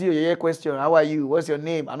 Because they answer your question. How are you? What's your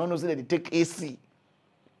name? I don't know, say that they take AC.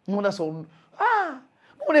 No, that's all.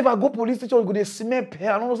 Whenever I go police station, they smell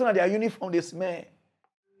hair. I don't know, say that their uniform, they smell.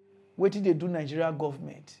 What did they do, Nigeria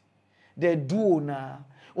government? They do now.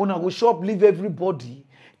 Una go shop, leave everybody.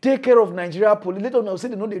 Take care of Nigeria police. Later on, say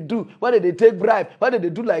they know they do. Why did they take bribe? Why did they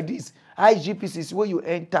do like this? IGPCs where you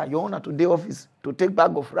enter, your owner to the office to take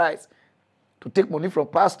bag of rice, to take money from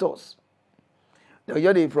pastors. They'll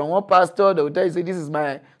hear from one pastor, they will tell you, say, this is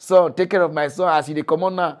my son, take care of my son. As they come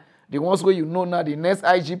on now, the ones where you know now, the next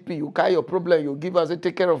IGP, you carry your problem, you give us, say,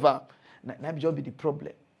 take care of her. That just be the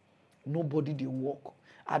problem. Nobody they work.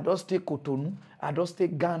 I just take Cotonou, I just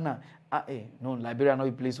take Ghana. No, Liberia not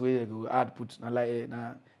a place where you go add put.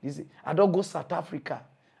 I don't go South Africa.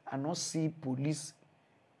 I not see police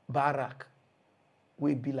barrack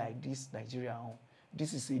will be like this Nigeria home.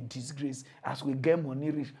 This is a disgrace. As we get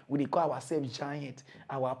money rich, we call ourselves giant,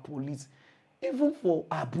 our police. Even for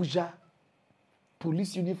Abuja,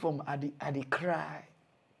 police uniform at the cry.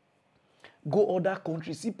 Go other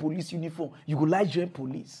countries, see police uniform. You go like join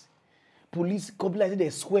police. Police, come like they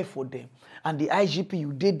swear for them. And the IGP,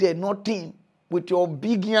 you did there, nothing. With your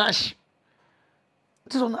big yash.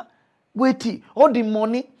 Wait, all the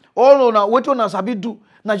money, all on our, what on us have do.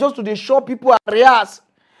 Now just to the shop people areas.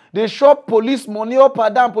 They shop police money up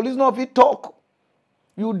and down. Police not fit talk.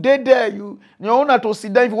 You did there. You owner to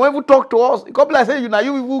sit down. If you want to talk to us, a couple like say you now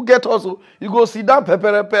you will get us. You go sit down.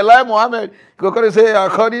 Pepper like Mohammed. You go say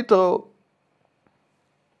according to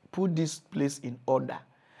put this place in order.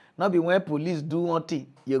 Not be when police do one thing,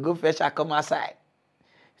 you go fetch and come outside.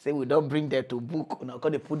 Say we don't bring them to book. Now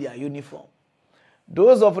they put their uniform.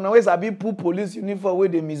 Those of always have been put police uniform where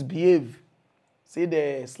they misbehave. Say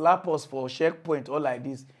they slap us for checkpoint or like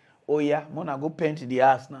this. Oh yeah, Mona go paint the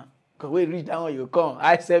ass now. Because we reach down when you come.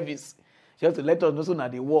 Eye service. Just to let us know so now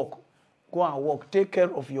they walk. Go and walk. Take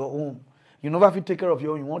care of your home. You never have to take care of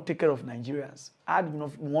your own. You want to take care of Nigerians. How do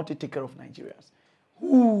you want to take care of Nigerians?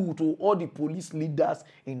 Who to all the police leaders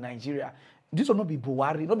in Nigeria? This will not be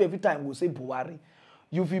Buhari. Not every time we'll say Buhari.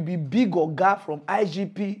 You will be big or gap from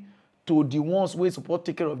IGP to the ones who support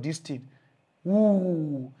take care of this thing.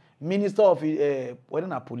 Who? Minister of whether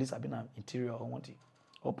not police have been an interior or what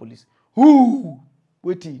or police. Who?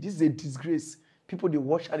 Wait, this is a disgrace. People they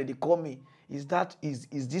watch and they call me. Is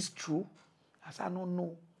this true? I said I don't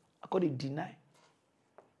know. I got it deny.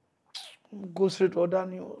 Go straight to other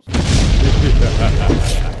news.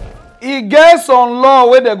 He gets on law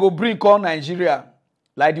where they go bring on Nigeria,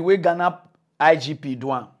 like the way Ghana IGP do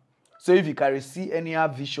one. So if you can see any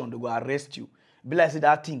vision, they go arrest you. Be like say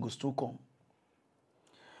that thing goes to come.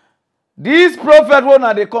 This prophet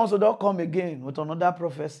one they come, so don't come again with another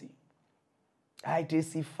prophecy. I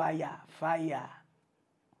see fire.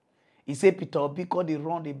 He say Peter Obi call they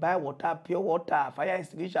run, they buy water, pure water, fire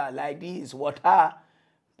extinguisher like this, water.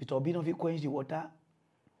 Peter Obi don't fit quench the water,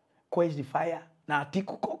 quench the fire. Now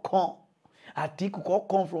Atiku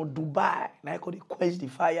come from Dubai. Now he could quench the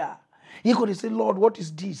fire. He could say, Lord, what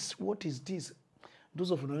is this? What is this?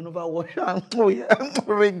 Those of you who never watch. Oh yeah,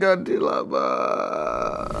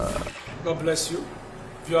 God bless you,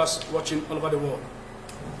 viewers watching all over the world.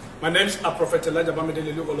 My name is Prophet Elijah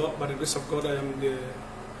Bamidele. By the grace of God, I am the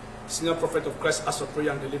senior prophet of Christ House of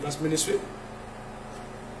Prayer and Deliverance Ministry.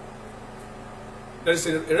 There is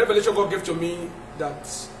a revelation God gave to me that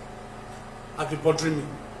has been bothering me.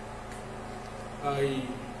 I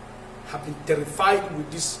have been terrified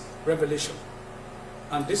with this revelation.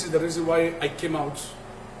 And this is the reason why I came out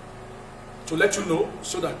to let you know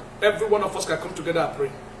so that every one of us can come together and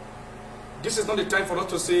pray. This is not the time for us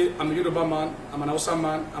to say, I'm a Yoruba man, I'm an Hausa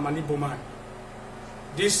man, I'm an Igbo man.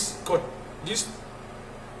 This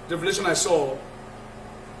revelation I saw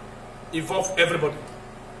involved everybody.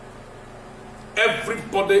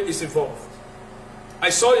 Everybody is involved. I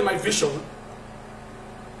saw in my vision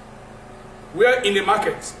where in the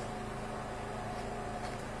market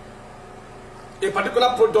a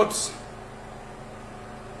particular product,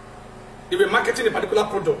 they were marketing a particular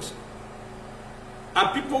product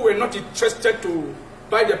and people were not interested to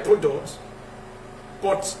buy the product,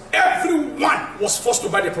 but everyone was forced to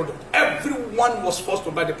buy the product. Everyone was forced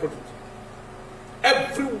to buy the product.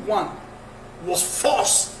 Everyone was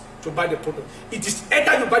forced to buy the product. It is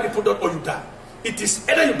either you buy the product or you die. It is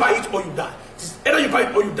either you buy it or you die. It is either you buy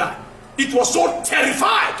it or you die. It was so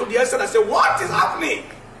terrified to the extent I said, what is happening?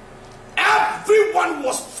 Everyone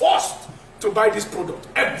was forced to buy this product.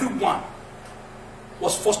 Everyone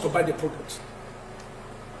was forced to buy the product.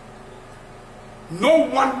 No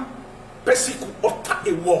one person could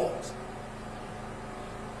utter a word.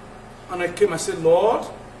 And I came and said, Lord,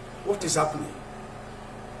 what is happening?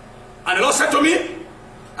 And the Lord said to me,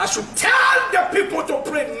 I should tell the people to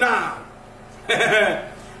pray now.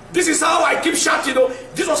 This is how I keep shouting.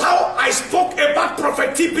 This was how I spoke about Prophet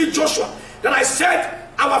TB Joshua. That I said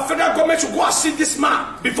our federal government should go and see this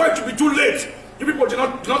man before it will be too late. You people do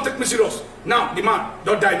not take me serious. Now, the man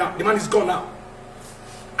don't die now. The man is gone now.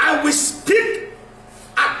 I will speak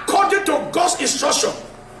according to God's instruction.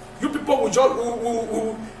 You people will just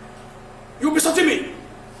you'll be sorting me.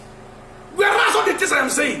 Whereas all the things I am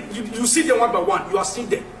saying, you see them one by one. You are seeing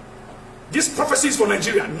them. This prophecy is for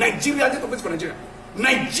Nigeria. This prophecy is for Nigeria.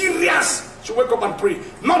 Nigerians should wake up and pray.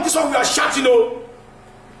 Not this one we are shouting, oh.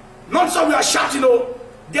 Not this one we are shouting, oh.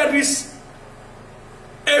 There is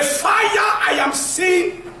a fire I am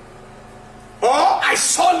seeing, or I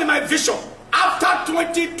saw in my vision after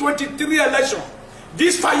 2023 election.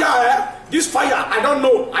 This fire, I don't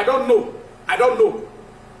know.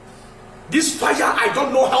 This fire, I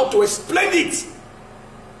don't know how to explain it.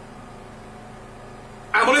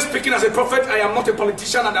 I'm only speaking as a prophet. I am not a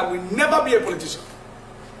politician, and I will never be a politician.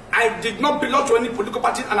 I did not belong to any political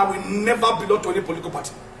party, and I will never belong to any political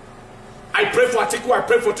party. I pray for Atiku, I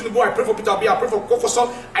pray for Tinubu, I pray for Peter Obi, I pray for Kofoso,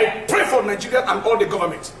 I pray for Nigeria and all the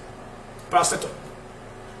government.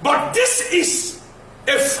 But this is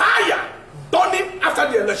a fire burning after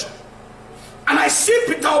the election. And I see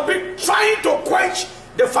Peter Obi trying to quench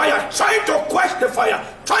the fire, trying to quench the fire,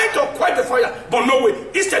 trying to quench the fire, but no way.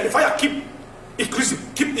 Instead, the fire keep increasing,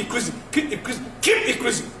 keep increasing, keep increasing, keep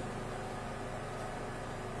increasing.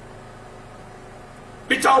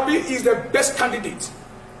 Peter Obi is the best candidate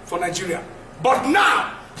for Nigeria. But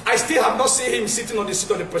now, I still have not seen him sitting on the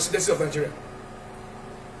seat of the presidency of Nigeria.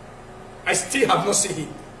 I still have not seen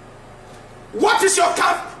him. What is your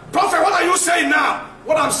camp? Prophet, what are you saying now?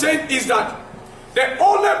 What I'm saying is that the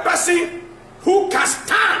only person who can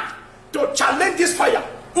stand to challenge this fire,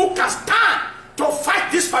 who can stand to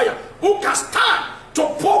fight this fire, who can stand to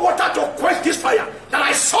pour water to quench this fire that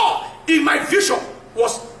I saw in my vision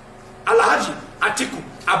was Alhaji Atiku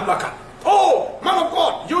Abubakar. Oh, man of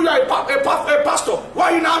God, you are a pastor.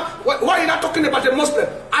 Why are you not talking about a Muslim?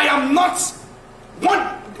 I am not.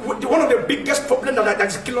 One of the biggest problems that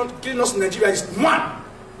is killing us in Nigeria is one,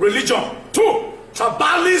 religion. Two,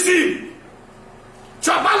 tribalism.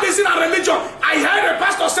 Tribalism and religion. I heard a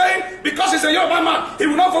pastor saying because he's a Yoruba man, he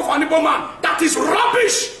will not vote for an Igbo man. That is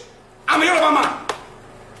rubbish. I'm a Yoruba man.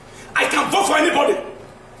 I can vote for anybody.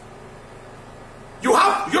 You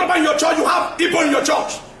have Yoruba in your church, you have Igbo in your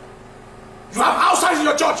church. You have outside in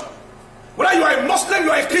your church. Whether you are a Muslim,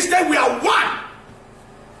 you are a Christian, we are one.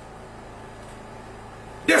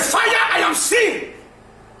 The fire I am seeing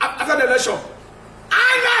after the election.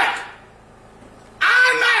 INEC.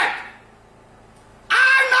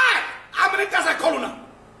 How many times I call you now?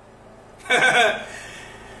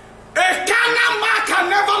 A carnal man can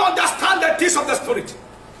never understand the things of the spirit.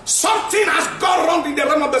 Something has gone wrong in the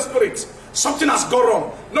realm of the spirit. Something has gone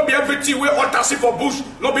wrong. Not be everything we alter see for bush.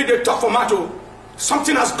 Not be the talk for matter.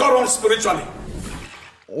 Something has gone wrong spiritually.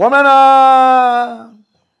 Woman,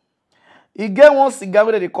 he get one cigar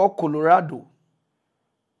that they call Colorado.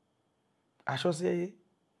 I should say,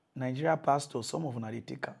 Nigeria pastor, some of them are the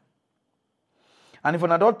taker. And if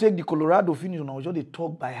I don't take the Colorado finish, I just they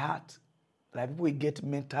talk by heart. Like people will get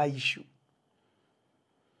mental issue.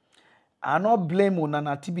 I not blame on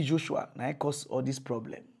TB Joshua. Now I cause all this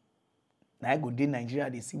problem. Now I go to Nigeria,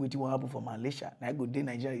 they see what happen for Malaysia. Now I go to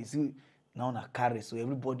Nigeria, they see now na carry, so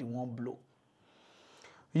everybody won't blow.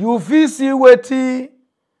 You feel see what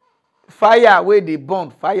fire where they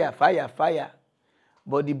burn, fire.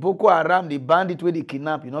 But the Boko Haram, the bandit where they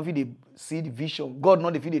kidnap, you know if they see the vision. God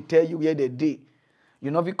not if they tell you where they day. You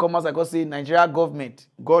know if you come out and say Nigeria government,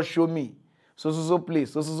 God show me. So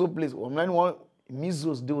place. One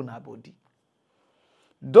measles do on our body.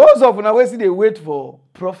 Those of us see they wait for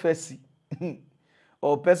prophecy.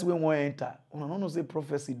 Or person when want enter. Una no say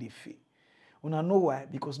prophecy they fail. Una know why?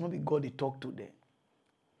 Because not be God they talk to them.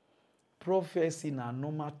 Prophecy na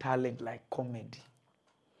normal talent like comedy.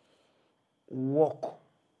 Walk.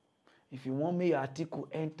 If you want me your Atiku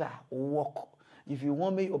enter, walk. If you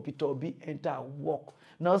want me your Peter Obi enter, walk.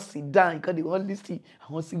 Now sit down because they only see.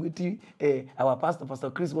 I want to see with our Pastor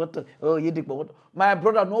Chris Water. Oh, what? My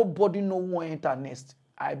brother, nobody no one enter next.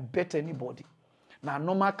 I bet anybody. Now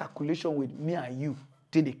normal calculation with me and you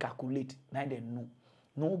till they calculate. Now they know.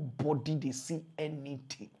 Nobody they see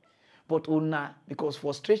anything. But now because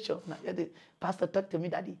frustration. Now the pastor talk to me,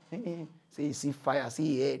 daddy. Say you see fire,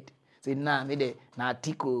 see head. Say nah, me de na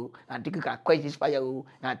Atiku can quench this fire.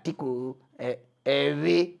 Na Atiku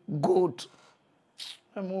very good.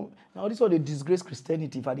 Now this is all the disgrace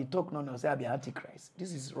Christianity. If I talk now, say I be Antichrist.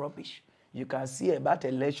 This is rubbish. You can see about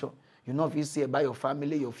election. You know if you see about your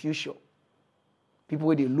family, your future. People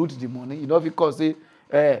where they loot the money. You know if you call say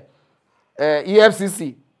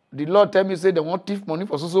EFCC. The Lord tell me say they want thief money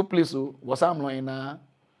for so place. So what's I'm lying now?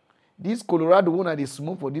 This Colorado one they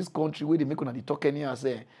smoke for this country where they make on the talk any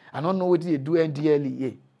say. I don't know what they do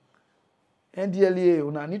NDLEA.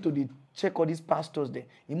 NDLEA, I need to check all these pastors there.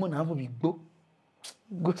 You might have a big book.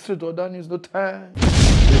 Go straight to other news, no time.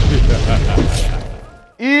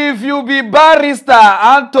 If you be barrister,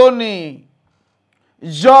 Anthony,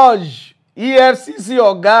 George, EFCC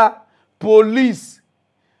Oga, police,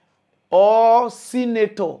 or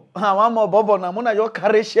senator, I'm more Bobo now. I'm your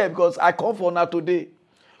carry share because I come for now today.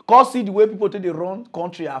 Cause see the way people take the run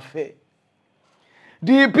country affair.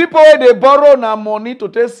 The people they borrow now money to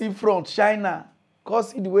take see from China. Cause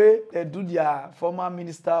see the way they do their former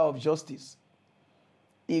minister of justice.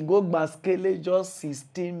 He go Baskele just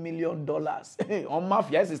 $16 million. On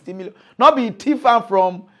mafia, $16 million. Not be thief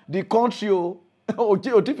from the country.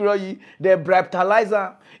 They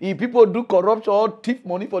bribalize. If people do corruption or thief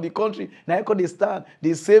money for the country, now they stand,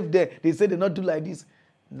 they save them. They say they not do like this.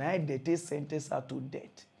 Now they take sentence her to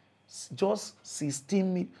death. Just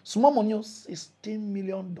 16 million. Small money, $16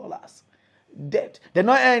 million. Debt. They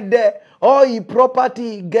not end there. All his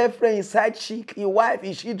property, his girlfriend, his side chick, his wife,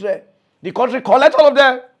 his children. The country collect all of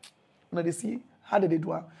them. When they see, how did they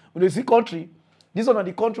do it? When they see country, this one are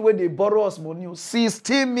the country where they borrow us money,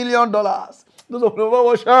 $16 million. Those of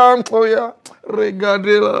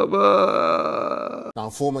Now,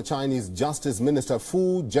 former Chinese Justice Minister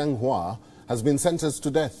Fu Zhenghua has been sentenced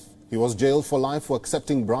to death. He was jailed for life for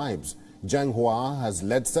accepting bribes. Zhenghua has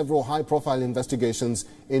led several high-profile investigations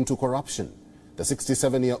into corruption. The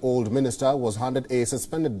 67-year-old minister was handed a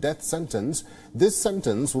suspended death sentence. This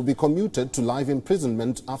sentence will be commuted to life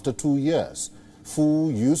imprisonment after 2 years. Fu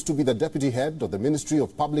used to be the deputy head of the Ministry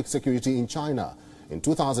of Public Security in China. In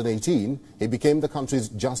 2018, he became the country's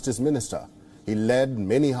justice minister. He led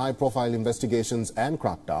many high-profile investigations and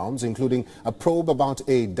crackdowns, including a probe about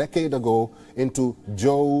a decade ago into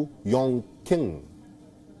Zhou Yongqing.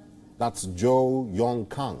 That's Zhou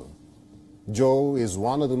Yongkang. Zhou is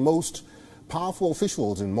one of the most powerful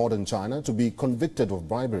officials in modern China to be convicted of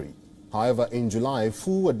bribery. However, in July,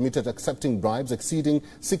 Fu admitted accepting bribes exceeding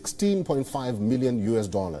 $16.5 million.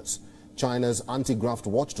 China's anti-graft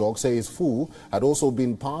watchdog says Fu had also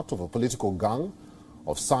been part of a political gang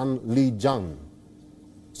of Sun Lijiang.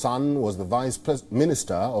 Sun was the vice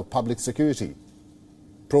minister of public security.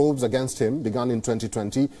 Probes against him began in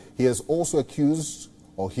 2020. He was also accused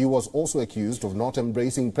of not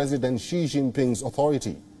embracing President Xi Jinping's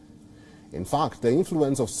authority. In fact, the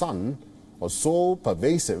influence of Sun was so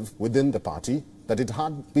pervasive within the party that it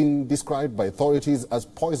had been described by authorities as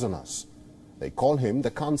poisonous. They call him the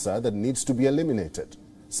cancer that needs to be eliminated.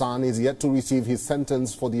 Sun is yet to receive his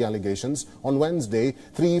sentence for the allegations. On Wednesday,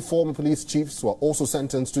 3 former police chiefs were also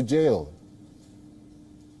sentenced to jail.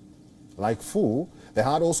 Like Fu, they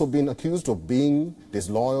had also been accused of being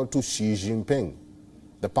disloyal to Xi Jinping.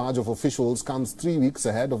 The purge of officials comes 3 weeks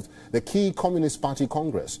ahead of the key Communist Party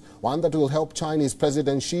Congress, one that will help Chinese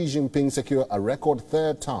President Xi Jinping secure a record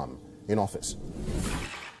 3rd term in office.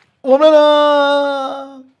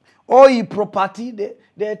 All his property, they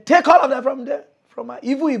take all of that from there. From her.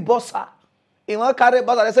 Even he boss her. He want carry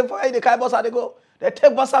boss her. They say, for her, they carry boss her, they go. They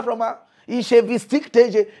take boss her from her. He shave his stick,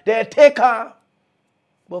 they take her.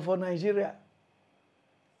 But for Nigeria,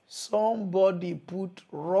 somebody put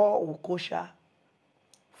raw Okosha,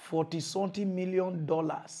 $40-something million,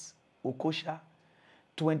 Okosha,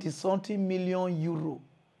 20-something million euro,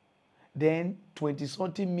 then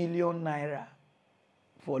 20-something million naira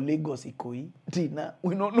for Lagos Ikoyi. Tina,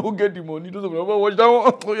 we don't know get the money. Those of you watch that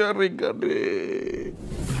one. Oh, yeah, regard it.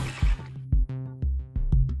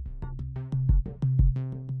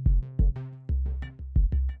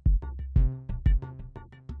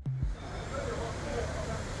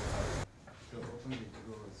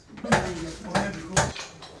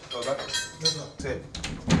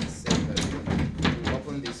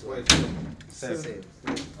 Save.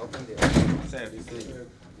 Open there. Save.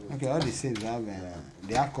 Okay, all the save they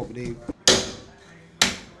have cup.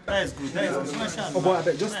 That is good. That is good. Mashallah. Oh, boy,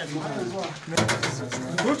 just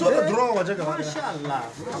go to the drawer. Mashallah.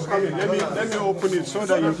 Let me open it so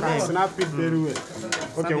that you can snap it very well.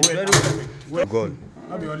 Okay, wait. Gold.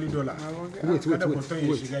 Not the only dollar. Wait.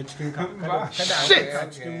 Shit!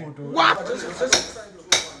 What?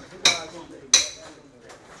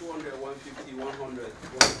 200, 150, 100.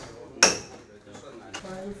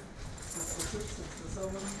 5, 66, 67,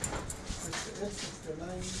 68, 69,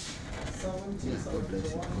 70,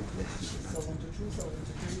 71, 72,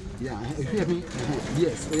 73. Yeah, if you hear me,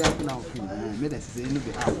 yes, we have now. Medicine say no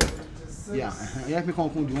be out. Yeah, you have to come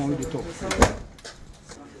from the one with the talk.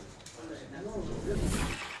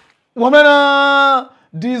 Woman,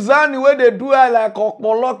 Design where they do like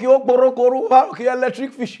okpoloki okporokoro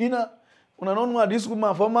electric fish ina. Una no know this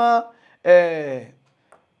woman former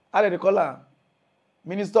how they call her?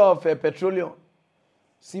 Minister of Petroleum.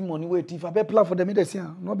 See money wait if I be plan for them this year.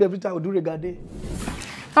 Not be every time we do regard.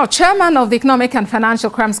 Now, Chairman of the Economic and Financial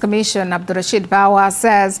Crimes Commission, Abdurrashid Bawa,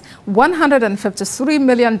 says $153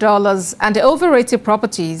 million and over-rated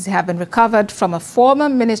properties have been recovered from a former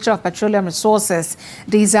Minister of Petroleum Resources,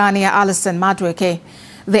 Dizania Alison Madueke.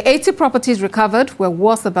 The 80 properties recovered were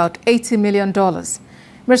worth about $80 million.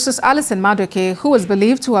 Mrs. Alison Madueke, who was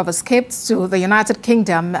believed to have escaped to the United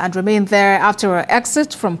Kingdom and remained there after her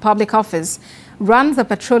exit from public office, runs the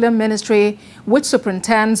Petroleum Ministry, which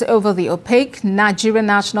superintends over the opaque Nigerian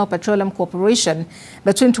National Petroleum Corporation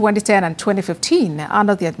between 2010 and 2015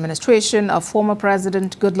 under the administration of former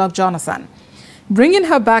President Goodluck Jonathan. Bringing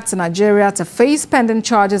her back to Nigeria to face pending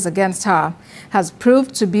charges against her has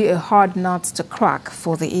proved to be a hard nut to crack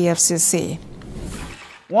for the EFCC.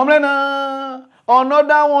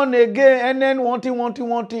 Another one again, and then wanting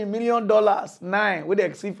 $1 million. 9 with the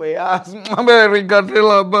exit for your ass.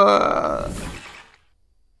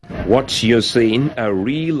 What you're seeing are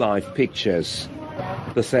real-life pictures.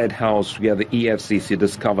 The said house where the EFCC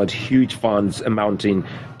discovered huge funds amounting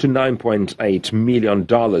to $9.8 million,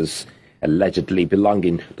 allegedly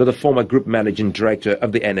belonging to the former group managing director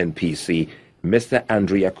of the NNPC, Mr.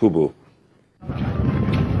 Andrew Yakubu.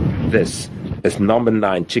 This is number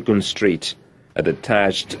 9 Chikun Street, a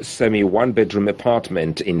detached semi-one-bedroom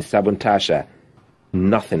apartment in Sabuntasha.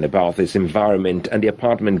 Nothing about this environment and the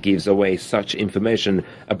apartment gives away such information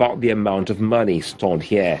about the amount of money stored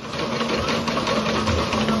here.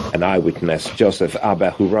 An eyewitness, Joseph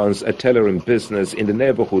Abba, who runs a tailoring business in the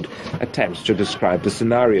neighborhood, attempts to describe the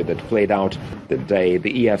scenario that played out the day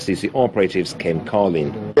the EFCC operatives came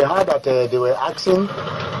calling. They heard that they were asking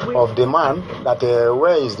of the man that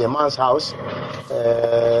where is the man's house,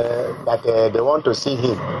 that they want to see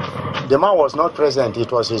him. The man was not present, it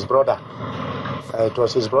was his brother. It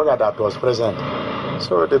was his brother that was present.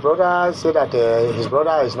 So the brother said that his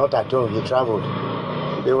brother is not at home, he traveled.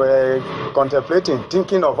 They were contemplating,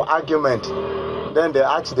 thinking of argument. Then they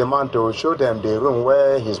asked the man to show them the room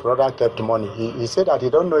where his brother kept money. He said that he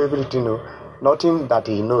don't know everything, nothing that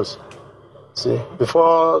he knows. See,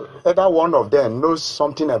 before either one of them knows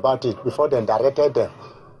something about it, before they directed them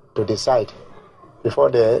to decide.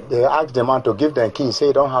 Before they asked the man to give them key, say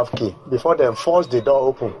he don't have key. Before they forced the door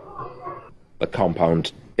open. The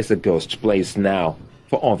compound is a ghost place now,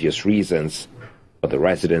 for obvious reasons. But the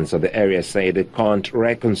residents of the area say they can't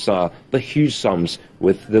reconcile the huge sums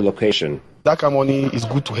with the location. That kind of money is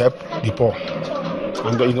good to help the poor.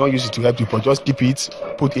 And you don't use it to help the poor. Just keep it,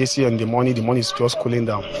 put AC on the money is just cooling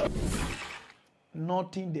down.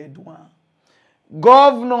 Nothing they do.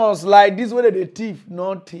 Governors like this, whether they thief,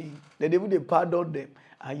 nothing. They pardon them.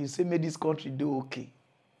 And you say, make this country do okay.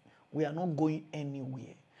 We are not going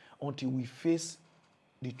anywhere until we face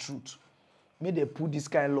the truth. May they put this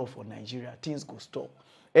kind of law for Nigeria, things go stop.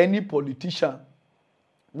 Any politician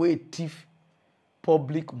will thief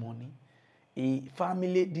public money, a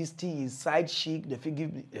family, this thing is side chick, they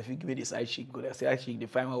give me the side chick, because they side chick, they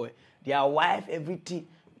find my way. Their wife, everything,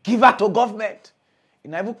 give her to government.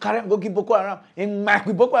 In every carry go give Boko Haram. In my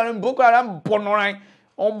Boko Haram,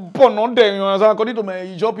 bono them, you know, according to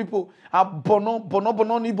my job people,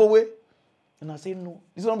 bono nibo way. And I say, no,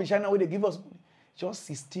 this is not be China where they give us money. Just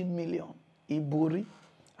 16 million. Iburi,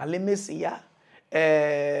 Alemesia,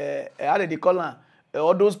 how do they call them?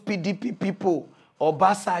 All those PDP people,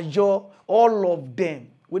 Obasanjo, all of them,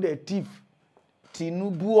 with the thief,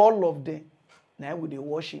 Tinubu, all of them. Now we they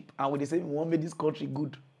worship and we say we want to make this country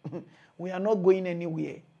good. We are not going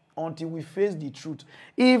anywhere until we face the truth.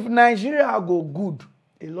 If Nigeria go good,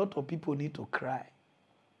 a lot of people need to cry.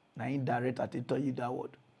 Now indirect, I tell you that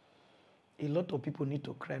word. A lot of people need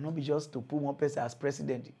to cry, not be just to put one person as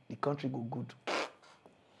president, the country go good.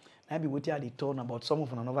 I be waiting at the turn about some of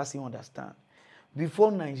them never see understand.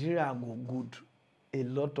 Before Nigeria go good, a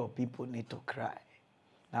lot of people need to cry.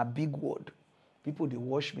 Now big word. People they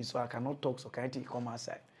watch me so I cannot talk, so can't come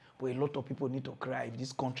outside. But a lot of people need to cry if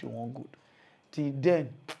this country won't good. Till then,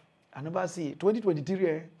 I never see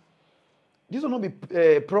 2023. This will not be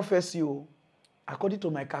prophecy. According to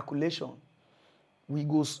my calculation. We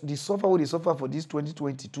go the suffer what they suffer for this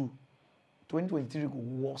 2022. 2023 go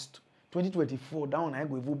worst. 2024 that one I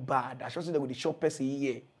go even bad. I should say they go the short per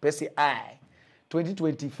year, per eye.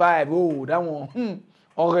 2025 oh that one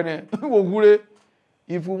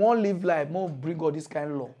if we want live life, more bring all this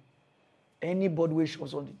kind of law. Anybody wish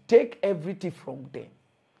shows on it, take everything from them,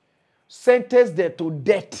 sentence them to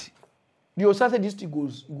death. The Osase this thing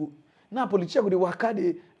goes go. Now politician go dey waka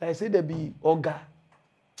dey like say they be oga.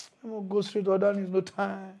 I'm gonna go straight order news, no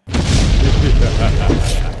time.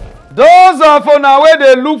 Those of una where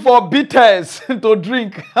they look for bitters to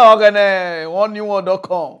drink, one new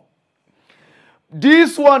one.com.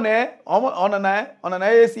 This one, on an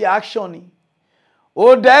AC action.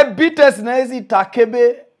 Oh, that bitters na AC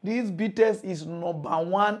takebe. This bitters is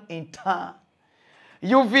 #1 in town.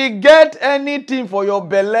 You will get anything for your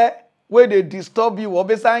belly where they disturb you. You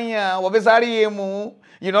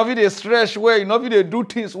know, if they stress where, you know, if they do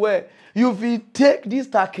things where. You will take this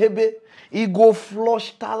takebe, it go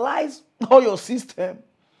flush-talize all your system.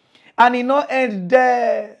 And it not end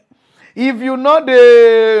there. If you know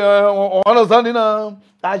the understanding,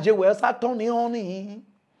 as you will start turning on it.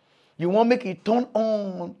 You want to make it turn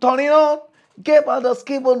on. Turn it on. Get out the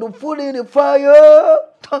skip on the food in the fire.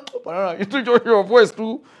 You think your voice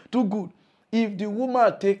too good. If the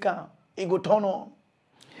woman take her, it go turn on.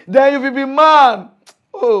 Then if you be man,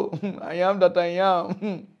 oh, I am that I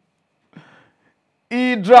am.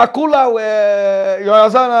 Dracula where you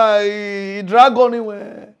understand? Dragon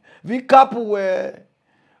where we couple where.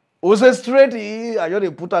 Also straight, I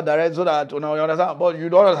just put her direct so that you understand. But you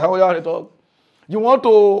don't understand how you have to talk. You want to,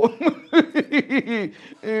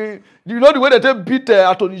 you know the way they take beat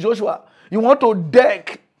Anthony Joshua. You want to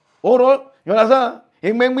deck. Hold on, you understand?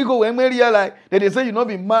 It make me go when me realize that they say you not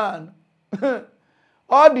be man.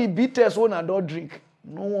 All the bitters one I don't drink.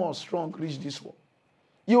 No one strong reach this one.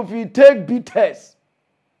 If you take bitters,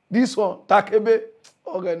 this one takebe,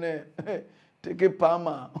 okay, take a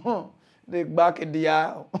palma, take back in the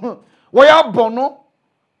aisle. Why you bono?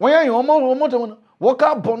 Why you almost walk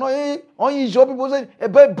up bono? On you job people say a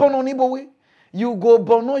bad bono nibo. You go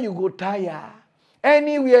bono, you go tire.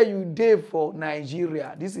 Anywhere you day for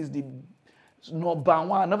Nigeria, this is the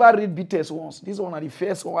 #1. I never read bitters once. This one are the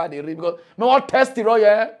first one I they read because me want test it, oh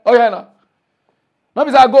yeah, no. Not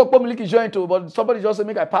because I go public join too, but somebody just say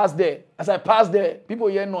make I pass there. As I pass there, people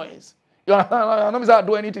hear noise. You know, not because I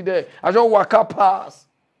do anything there. I just walk up pass.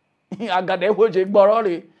 I got the whole jig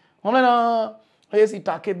borrowed.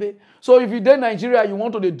 So if you dey Nigeria, you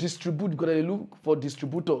want to distribute because they look for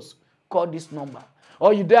distributors. Call this number.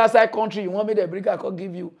 Or you dey outside country, you want me to bring I can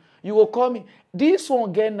give you. You will call me. This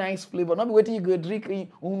one get nice flavor. Not be waiting you go drink. Like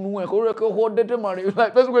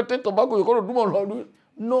person go take tobacco, you gonna do more.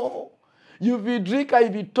 No. You be drink and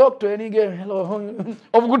if you talk to any girl, hello,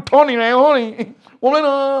 of good turning, honey.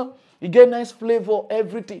 You get nice flavor,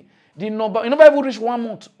 everything. The number, you never even reach 1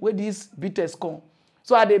 month where these bitters come.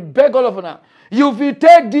 So I dey beg all of you now. You will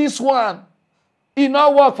take this one. It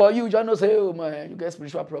not work for you. Just not say, oh man, you get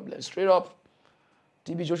spiritual problems. Straight up.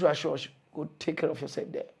 TB Joshua Church, go take care of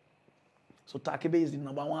yourself there. So Takebe is the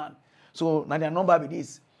 #1. So now their number be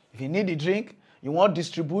this. If you need the drink, you want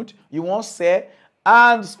distribute, you want sell,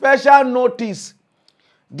 and special notice.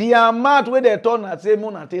 The amount where they turn and say,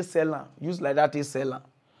 "Mon ate seller," use like that is seller.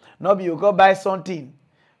 Not be you go buy something,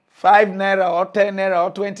 5 naira or 10 naira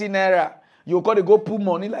or 20 naira. You go put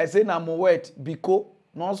money like say na Moet because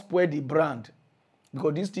not spoil the brand.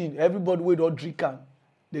 Because this thing, everybody will don't drink and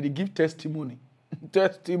they give testimony.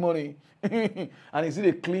 Testimony. And you see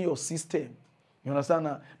they clean your system. You understand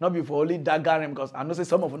now? Not before only dagger because I know say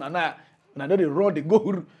some of them now they run, they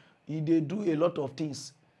go. They do a lot of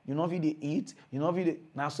things. You know if they eat, you know if they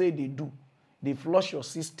now say they do. They flush your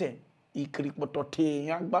system.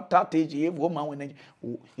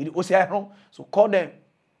 So call them.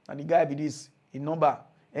 And the guy be this in number.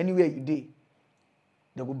 Anywhere you dey,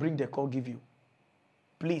 they will bring the call, give you.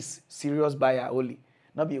 Please, serious buyer only.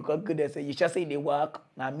 Not be you come good and say, you just say they work.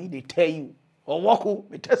 Now me, they tell you. Or walk who?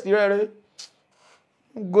 Me test you already.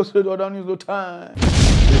 Go straight or down, use no time.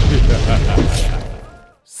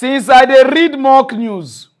 Since I dey read mock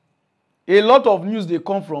news, a lot of news they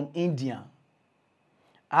come from India.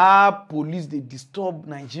 Police they disturb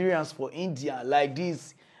Nigerians for India like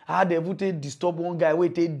this. They would disturb one guy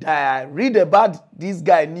wait they die. Read about this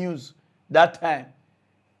guy news that time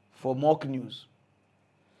for mock news.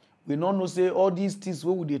 We don't know say all these things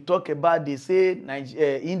what would they talk about. They say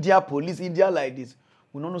India police, India like this.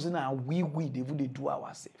 We don't know say now we they would do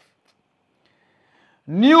ourselves.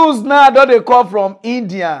 News now that they come from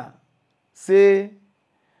India say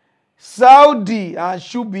Saudi and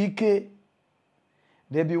Shubike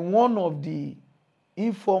they be one of the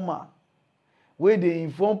informer where they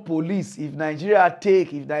inform police if Nigeria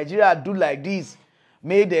do like this,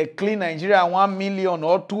 may they clean Nigeria 1 million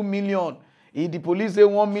or 2 million. If the police say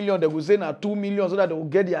 1 million, they will say now 2 million so that they will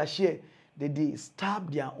get their share. They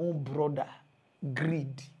stab their own brother.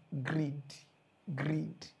 Greed.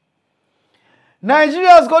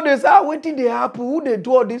 Nigerians go they say, waiting they happen. Who they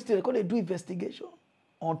do all these things? They do investigation.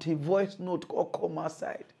 until voice note come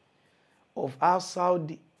outside of how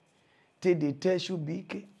Saudi take they tell you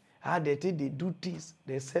big, how they take they do this,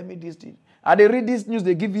 they send me this thing. And they read this news,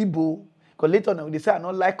 they give Igbo. Because later on, they say, I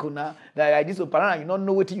don't like una, that like this Pararan, you don't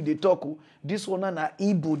know what you they talk. This one na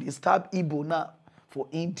Igbo, they stab Igbo now for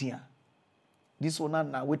India. This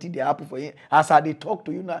one na waiting they happen for you. As I they talk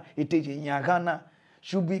to you now, it is in Ghana.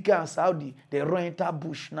 Shubika and Saudi, they run into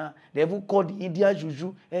bush now. They even call the India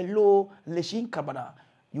Juju, hello, Leshin Kabada.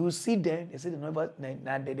 You see them, they say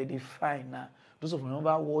they fine now. Those of them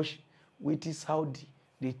never watch with Saudi,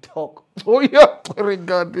 they talk. Oh yeah,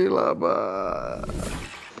 regadila ba.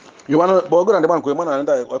 You want to go on the bank, you want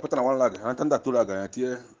to put on one lag, and that two lag, I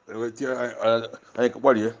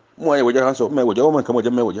what you, more with your hands of me with your woman, come with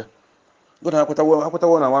your me. Go to put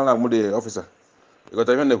one on one lag with the officer. You got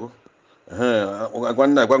a new.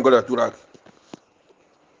 One night, one go to two lag.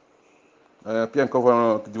 PM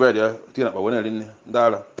cover the Tina, but when I didn't,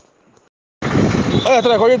 Dala. I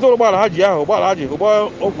try to go about Haji, about Haji,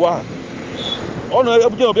 about Oba. Oh no,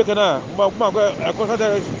 I'm going to be a I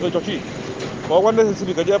consider a church. But one day,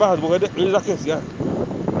 because you have a case, yeah.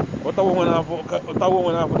 What a woman have.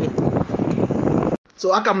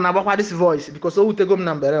 So I come now about this voice because so we take them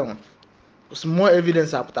number. There's more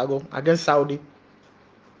evidence against Saudi.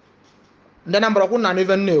 The number of not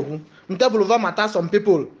even know. Mtable over matter some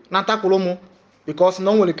people not tackle because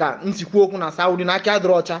no one can insecure na Saudi na kia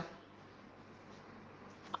drocha.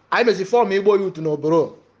 I may form Igbo youth no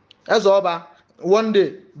bro. As over one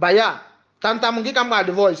day baya tantam gi come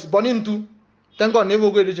the voice born into thank God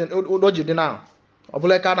never go region odoji dị now.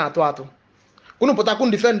 Obuleka na atụ. Kunu pụta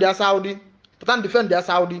kun defend their Saudi. Putan defend their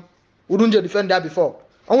Saudi. Udunje defend there before.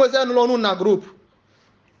 Always say no na group.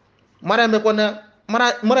 Mara mekwana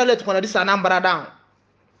mara let kwana this Anambra down.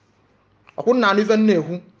 Okun na even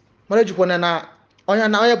nehu. Mara jikwana na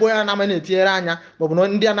onye boya na mane tiere anya maọbụ na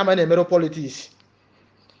ndị anama na-emero politics.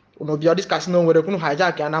 Uno bia this casino nwere kunu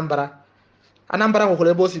hijack Anambra. Anambra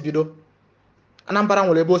nwere ebe o si bido. Anambra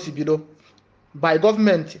nwere ebe o si bido. By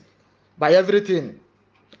government, by everything.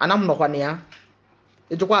 Anam nọkwa na ya.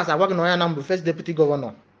 Ejikwa asa agwa gị na onye Anam bụ first deputy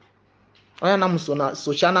governor. Onye Anam so na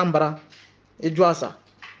socha Anambra. Eju asa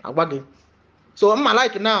agwa gị. So I'm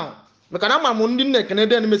like now. Maka na ama m ndị nne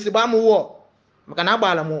Canadian mesiba m war. Maka na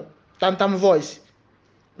agbaala m tantam voice.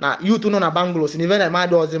 Na youth nọ na Banglo si n'ive na-eme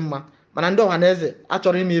adị ọzọ mma. Mana ndị ọha na eze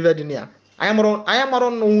achọrọ ime ive dị na ya. Anyị marọ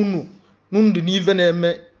n'unu n'ndụ n'ive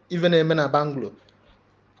na-eme na Banglo.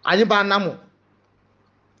 Anyị ba Anam.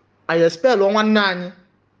 I expel nwanne anyị.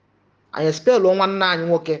 I expel nwanne anyị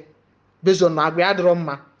nwoke. Based on agwa adịrọ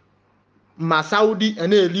mma. Ma Saudi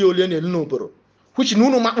na-eli ole na-eli n'obodo. Which na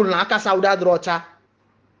unu makpụrụ na aka Saudi adịrọ ọcha.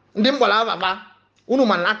 Ndị mgbala avava unu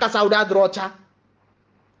ma na aka Saudi adịrọ ọcha.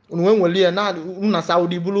 Unu nweli ya na unu na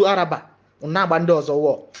Saudi bulu Araba. Unu na-agba ndị ọzọ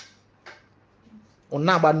wọ. Unu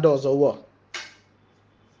na-agba ndị ọzọ wọ.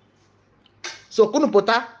 So kunu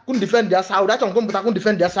pụta kunu defend their Saudi. Achọrọ kunu pụta kunu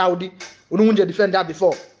defend their Saudi. Unu nwunje defend their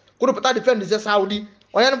before. Kunu pụta defend their Saudi.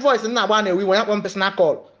 Onye voice na-agba na-ewi onye akpọ personal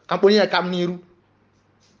call. Ka mkponye ya kam n'iru.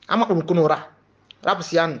 Amakpụrụ kunu ra.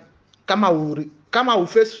 Rapụsianụ. Kama will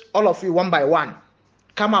face all of you one by one.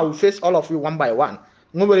 Kama will face all of you one by one.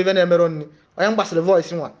 Nobody even ever on. I am the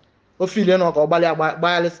voice one. O feel no go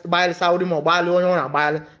bali Saudi mo bali onye na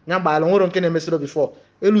bali. Nya bali onwere nke na-emesiro before.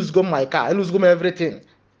 Elus go my car, elus go me everything.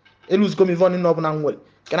 Elus go me even in open and well.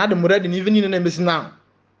 Can I dem ready even in na-emesi now.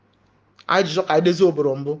 I just I dey zo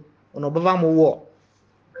oboro mbo. Ono baba mo war.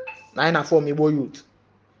 Na na form Igbo youth.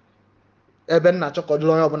 Ebe na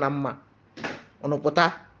chokodolo onye obuna mma. Ono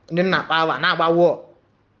pụta ndị na-akpa na-agba war.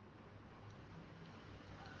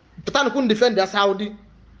 Pụta kun defend their Saudi.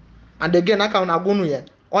 And again aka na agunu ye.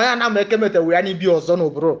 Onye na make mete we ani bi ọzọ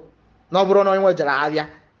n'oboro. Na oboro na onye nwe jara ahịa.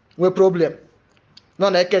 Nwe problem. No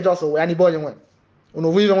na eke just we ani bo onye nwe.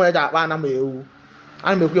 Unu vu even we ja akpa na ma ewu.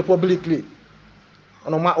 Ana me kwe publicly.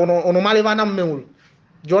 Unu maliva na mmewulu.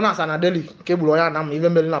 Jonas Anadeli ke gburu onye na m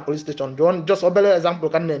even mele na police station. John just obele example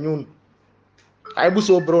kan na enye unu. Ka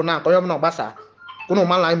ibuso oboro na konye na gbasa. Kunu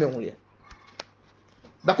man la imewulu.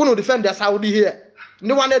 But kunu defend the Saudi here.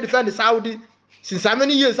 No one defend the Saudi. Since how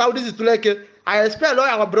many years Saudi is to like I expect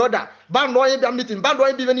our brother. Band no be meeting. Band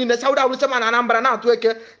no be even in the Saudi will say man Anambra na to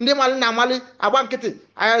eke. Ndi mali na mali abankiti.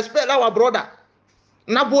 I expect our brother.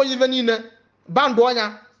 Na boy even in band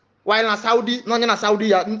onya while na Saudi no na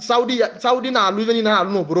Saudi na alu even in na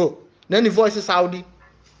no bro. Then the voice Saudi.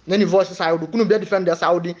 Then the voice Saudi. Kunu be defend the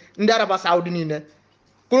Saudi. Ndi Araba Saudi ni ne.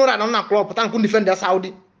 Kunu ra na club tan kunu defend the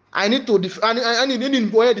Saudi. I need to defend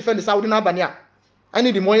the Saudi na bania. I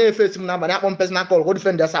need the money face him now, but that one personal call go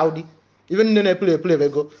defend the Saudi. Even in the play we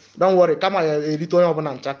go. Don't worry, come on, little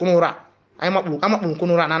on Kunura. amakpu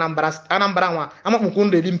kunura na Anambra nwa amakpu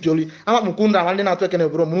kunde eli mpioli amakpu kunra nwa ndị na-atụ eke na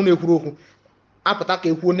eboro mụ na-ekwuru okwu apụta ka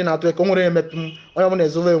ekwuo ndị na-atụ eke nwere emetụ m onye ọbụla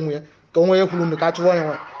ezowe onwe ya ka onwe ya kwuru ka chụwa onye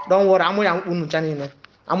nwe don wọrọ amụ ya mkpu ncha niile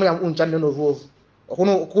amụ ya mkpu ncha niile n'ovu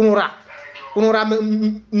ovu kunura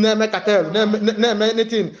na-eme katel na-eme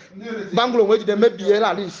netin banglo onwe jide mebiela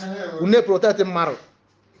alis une protect mmadụ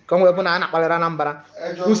ka onwe bụ na a na-akpalịra Anambra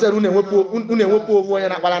usoro na-enwepụ ovu onye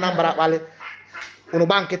na-akpali Anambra akpali unu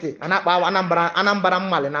gba nkịtị a na-akpa Anambra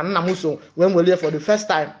mmali na nna m so wee nwelie for the first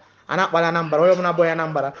time a na-akpali Anambra onye ọbụla bụ ya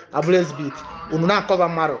Anambra abụla ezbit unu na-akọva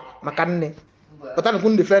mmadụ maka nne pụta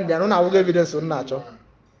nkwu defend ya na awụghị evidence unu na-achọ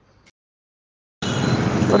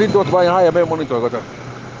Only dot by higher by monitor got up.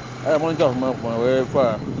 I monitor my way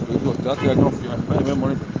far. That's enough. I may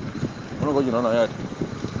monitor. I'm not going on yet.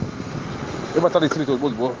 If I tell the street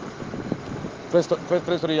was both. First,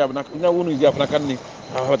 you have no one is there for Nakani.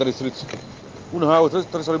 I have the streets. One house,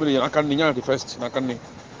 I can't near the first Nakani.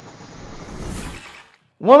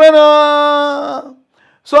 Woman,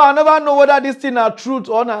 so I never know whether this thing are truth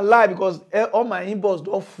or not lie because all my inbox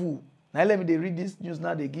don't full. Now let me read this news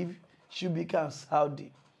now. They give Shubika and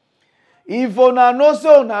Saudi. If una no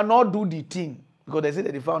say una not do the thing because they say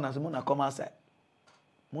that they found us Mona come outside.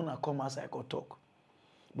 Mona come outside go talk.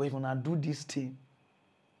 But if una do this thing,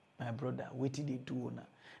 my brother, what did they do una?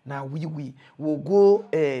 Now we will go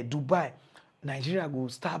Dubai, Nigeria go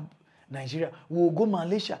stab Nigeria. We'll go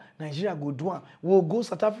Malaysia, Nigeria go do one. We'll go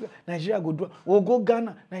South Africa, Nigeria go do one. We'll go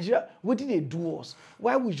Ghana, Nigeria. What did they do us?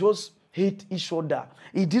 Why we just hate each other?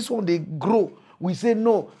 If this one they grow, we say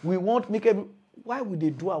no, we won't make every. Why would they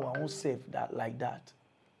do our own self that like that?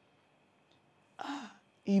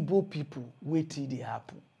 Igbo people, wait till they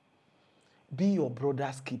happen. Be your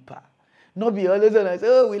brother's keeper. Not be always and say,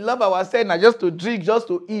 oh, we love ourselves now just to drink, just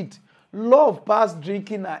to eat. Love past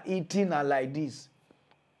drinking and eating and like this.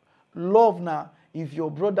 Love now, if your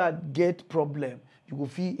brother get problem, you will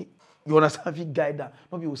feel, you understand, feel guide them.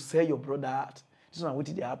 Not you will sell your brother out. This is what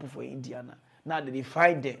they happen for Indiana. Now they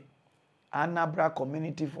find them. Anambra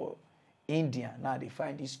community for India. Now they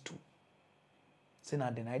find these two. So now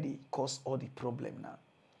they cause all the problem now.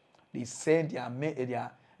 They send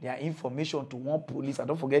their information to one police. I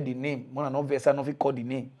don't forget the name. One not verse, I don't call the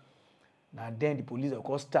name. Now then the police of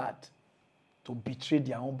course start to betray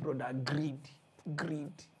their own brother. Greed.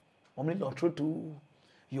 Only don't try to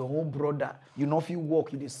your own brother. You know if you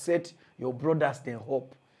walk, you set your brothers then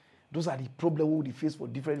hope. Those are the problems we face for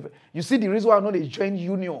different. You see the reason why I know they join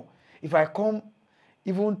union. If I come,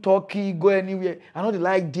 even Turkey, go anywhere, I know they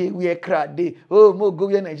like day, we crowd day. Oh, more go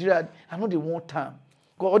here Nigeria. I know they want time.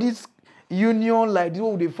 Got all this union like this,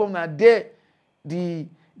 what they form now there. The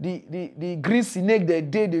green snake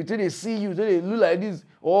they see you, they look like this.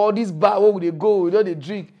 All this bar, where would they go? Where they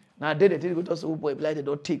drink? Now they go to some boy, like they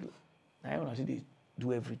don't take. Now they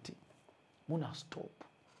do everything. Mona stop.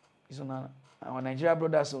 It's on our Nigeria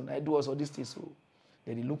brothers, so I do also this thing, so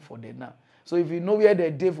they look for them now. So if you know where they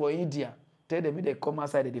day for India, tell them if they come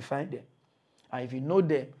outside, they find them. And if you know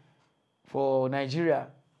them for Nigeria,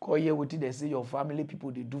 call here with it, they say your family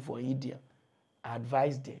people they do for India.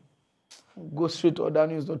 Advise them. Go straight to other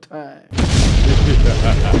news, no time.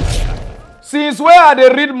 Since where they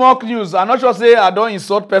read mock news, I'm not sure say I don't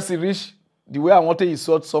insult person rich the way I want to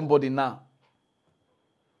insult somebody now.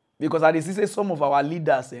 Because I see say some of our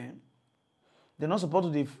leaders, they're not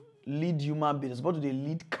supposed to lead human beings, they're supposed to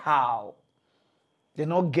lead cow. They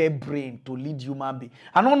not get brain to lead human being.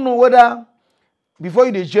 I don't know whether before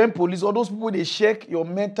you join police, all those people they check your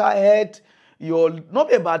mental health,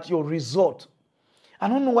 not about your result. I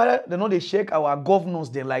don't know whether they know they check our governors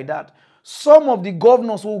then like that. Some of the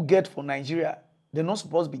governors who get for Nigeria, they're not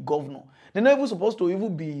supposed to be governor. They're not even supposed to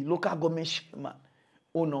even be local government chairman.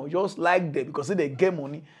 Oh no, just like them because they get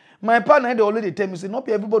money. My partner they already tell me say not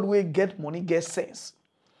everybody will get money get sense.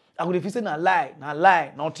 I would if say na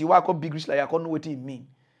lie, not you walk up big rich like I can't know what it mean.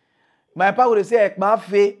 My partner would say ekpa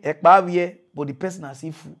fe, ekpa wie, but the person has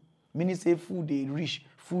see food. Meaning say food they rich,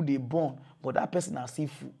 food they born, but that person has see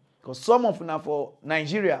food. Because some of them for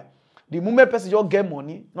Nigeria, the moment person just get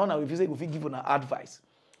money, none of you say if you give them advice.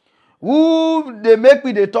 Who they make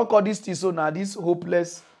me they talk all this thing so now this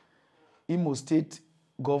hopeless Imo State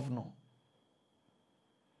governor.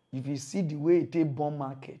 If you see the way it take bond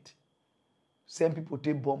market, same people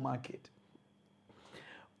take bond market.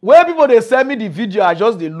 When people they send me the video, I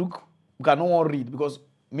just they look, because I don't want to read because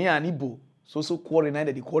me and Igbo so quarrel now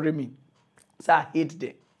that they quarrel me. So I hate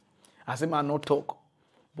them. I say man not talk.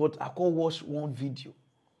 But I can watch one video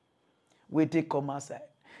where they come outside.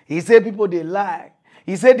 He said people they lie.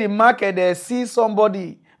 He said the market they see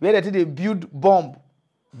somebody where they build bomb,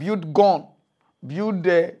 build gun, build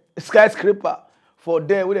skyscraper for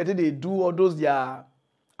there where they do all those their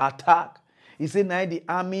attack. He say now the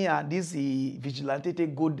army and this vigilante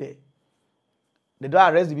take go there. They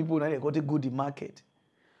don't arrest the people, now they go to go the market.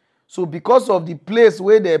 So because of the place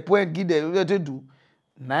where they point give them what they do,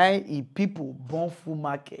 now people born full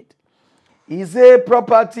market. He say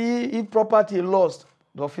property, if property lost,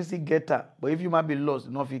 the office get her. But if you might be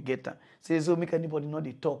lost, the office get her. Say so make anybody know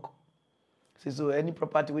they talk. Say so any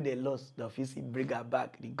property where they lost, the office bring her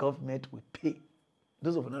back. The government will pay.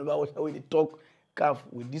 Those of another watch how they talk calf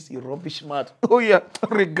with this rubbish mat. Oh yeah,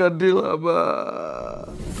 regadilla.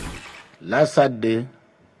 Last Saturday,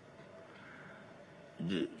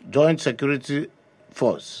 the Joint Security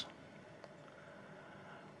Force,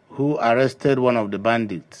 who arrested one of the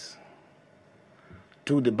bandits,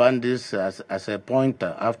 took the bandits as a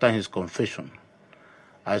pointer after his confession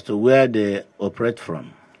as to where they operate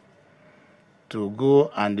from, to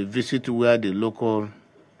go and visit where the local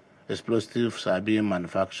explosives are being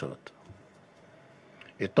manufactured.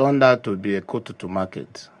 It turned out to be a Kotutu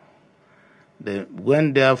market. They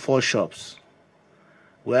went there 4 shops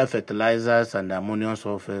where fertilizers and ammonium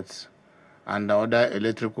sulfates and other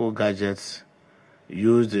electrical gadgets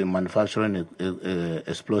used in manufacturing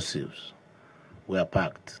explosives were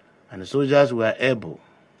packed. And the soldiers were able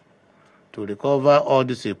to recover all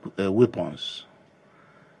these weapons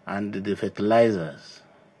and the fertilizers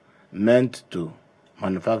meant to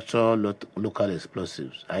manufacture local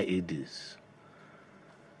explosives, IEDs.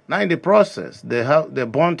 Now in the process, they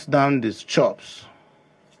burnt down these shops.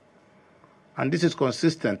 And this is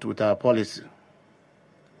consistent with our policy.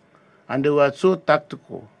 And they were so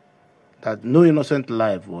tactical that no innocent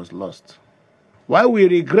life was lost. While we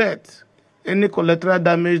regret any collateral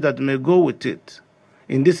damage that may go with it,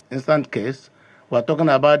 in this instant case, we're talking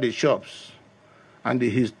about the shops and the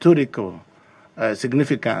historical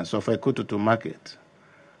significance of a Kotutu market.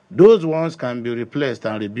 Those ones can be replaced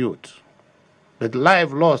and rebuilt, but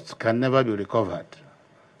life lost can never be recovered.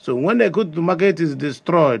 So when a Kotutu market is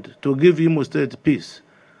destroyed to give Imo State peace,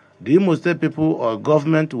 the Imo State people or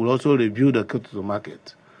government will also rebuild the Kotutu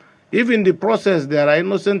market. If in the process there are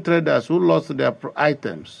innocent traders who lost their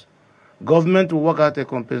items, government will work out a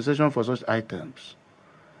compensation for such items.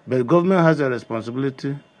 But government has a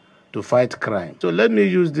responsibility to fight crime. So let me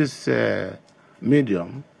use this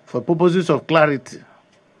medium for purposes of clarity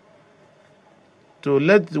to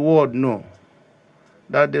let the world know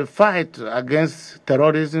that the fight against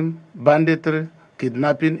terrorism, banditry,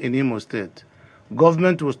 kidnapping in Imo State,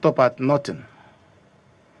 government will stop at nothing.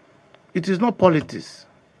 It is not politics.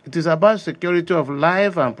 It is about security of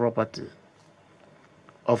life and property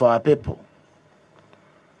of our people.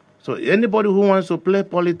 So anybody who wants to play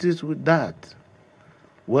politics with that,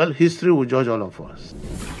 well, history will judge all of us.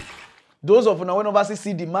 Those of you when over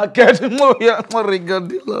see the market,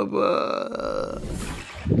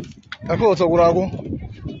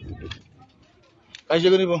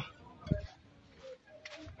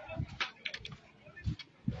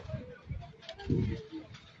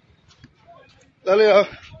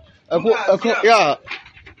 yeah.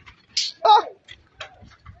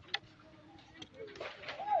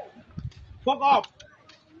 Fuck off.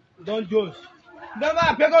 Don't Jones.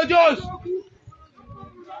 Never pick on Jones.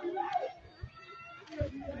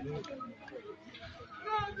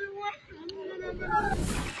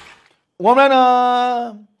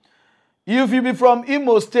 Woman, if you be from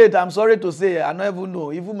Imo State, I'm sorry to say, I don't even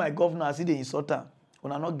know. Even my governor, I see the insulter.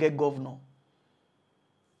 When I not get governor.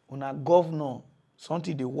 When I governor,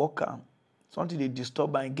 something they work on, something they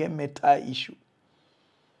disturb and get mental issue.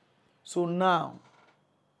 So now,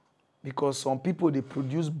 because some people they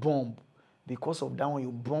produce bomb, because of that when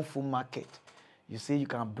you bomb full market, you say you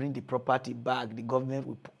can bring the property back, the government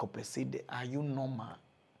will compensate them. Are you normal?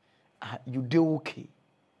 You do okay?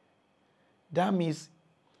 That means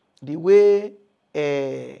the way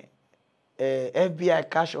FBI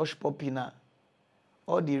cash us popina,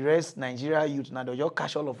 all the rest Nigeria youth now they just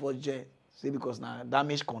cash all of us jail. Say because now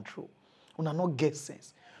damage control. Una not get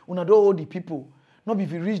sense. Una don't hold the people. Not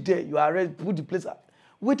if you reach there, you arrest, put the place up.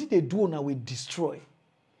 What did they do now? We destroy.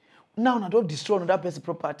 Now una don't destroy another person's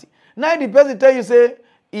property. Now the person tell you say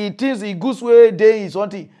it thinks the goose way day is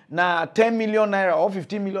something now 10 million naira or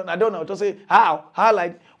 15 million. I don't know. To say how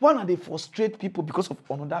like why are they frustrate people because of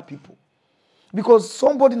another people? Because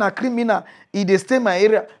somebody na criminal, he they stay in my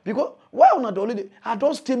area. Because why on the holiday? I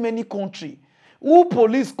don't stay many country. Who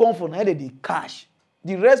police come for now they cash.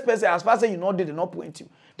 The rest person as far as you know they not point you.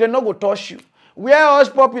 They not go touch you. Where hush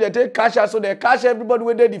puppy they take cash out, so they cash everybody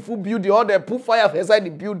where they the full building or they put fire inside the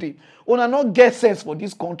building. Una not get sense for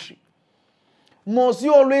this country. Must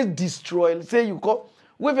you always destroy? Say you call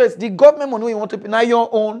Wait first, the government money you want to pay, now your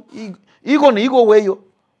own. You go where you.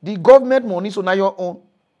 The government money, so now your own.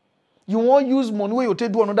 You won't use money where you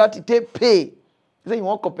take do another to take pay. Then you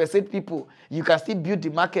want to compensate people. You can still build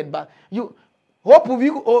the market back. You hope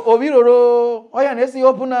you oh yeah, let's see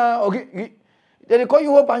open okay. They call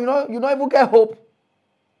you hope and you don't even get hope.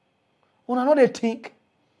 When I know they think.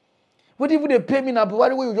 What if they pay me now? But why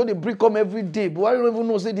do you just bring come every day? But why do you even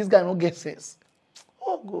know say this guy no get sense?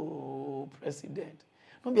 Oh go president.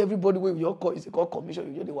 Not be everybody where your call is a call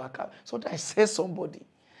commission, you just work out. So I say somebody.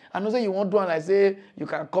 I know say you want to and I say you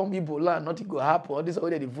can come Ebola, nothing go happen. All this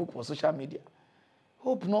already they vote for social media.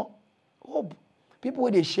 Hope no. Hope. People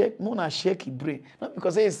where they shake, more than shake his brain. Not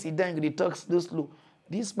because they sit down and they talk slow.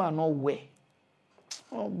 This man not where.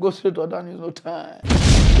 Oh, go straight to that, no time.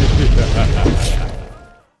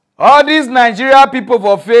 All these Nigeria people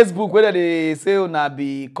for Facebook, whether they say una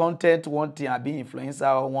be content one thing, or be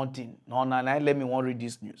influencer or one thing. No, let me read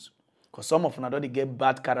this news. Because some of una don't get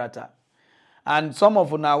bad character. And some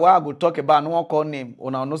of una where I go talk about, no one call name.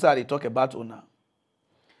 Una no say how they talk about una.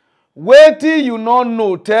 Wait till you not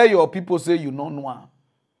know, tell your people say you don't know.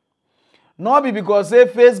 Not be because say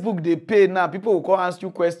Facebook they pay now. People will call ask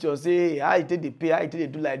you questions, say how you take they pay, how you take they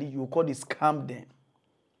do like this, you call they scam them.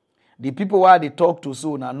 The people why they talk to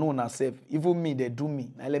so na know na self. Even me, they do me.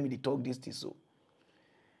 Now let me they talk this to so.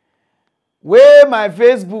 Where my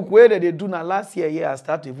Facebook, where they do na last year, I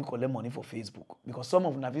start to even collect money for Facebook. Because some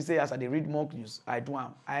of them say as I read mock news, I do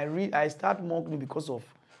I start mock news because of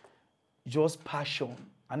just passion.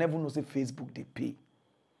 I never know say Facebook they pay.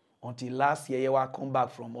 Until last year, I come back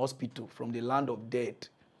from hospital, from the land of death.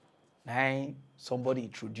 Now somebody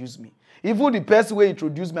introduced me. Even the person who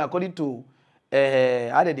introduced me, according to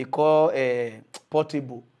how did they call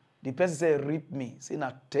portable, the person said rip me, say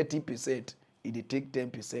na 30%, if they take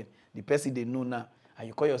 10%. The person they know now, and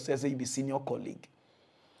you call yourself say you be senior colleague.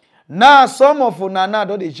 Now some of una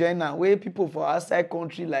don't they join now where people for outside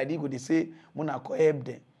country like this go they say muna go help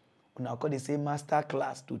them. Una call they say master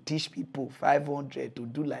class to teach people 500 to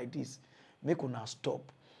do like this. Make una stop.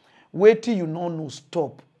 Wait till you know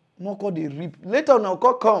stop. No call they rip. Later una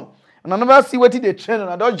call come. And I never see what they train and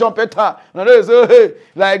I don't jump at her. And I don't say, hey,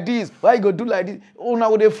 like this. Why you go do like this? Una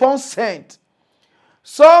with the phone sent.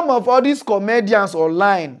 Some of all these comedians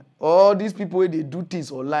online, all these people where they do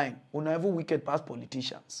things online, una even wicked past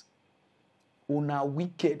politicians. Una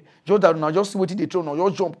wicked. Just that una just see what they throw, una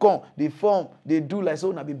just jump, come, they form, they do like so,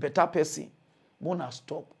 una be better person. Una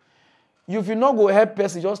stop. If you not go help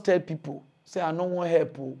person, just tell people, say I don't want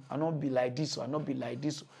help, I not be like this, or I not be like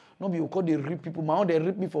this. No be you call they rip people. My own they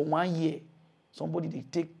rip me for 1 year. Somebody they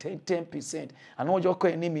take 10%. I know just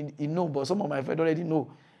call your name, you know, but some of my friends already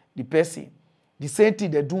know the person. The same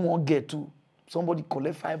thing they do won't get to. Somebody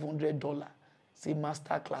collect $500. Say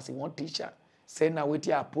master class, he want teacher. Send her with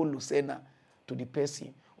your Apollo, send her to the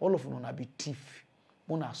person. All of them wanna be thief.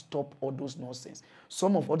 Wanna stop all those nonsense.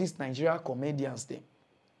 Some of all these Nigerian comedians them.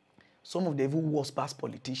 Some of them even worse past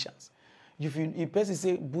politicians. If a person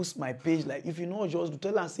say boost my page, like if you know just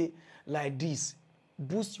tell and say like this,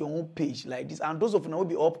 boost your own page like this. And those of you will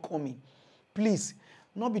be upcoming. Please,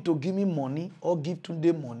 not be to give me money or give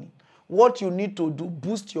Tunde money. What you need to do,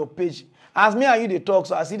 boost your page. As me and you they talk,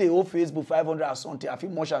 so I see the whole Facebook 500 or something. I feel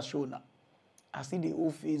much as show now. I see the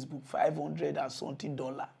whole Facebook 500 or something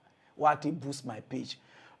 $. What to boost my page.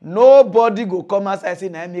 Nobody go come outside say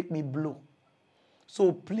now make me blow.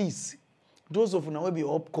 So please. Those of you now will be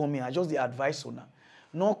upcoming, I just the advice on.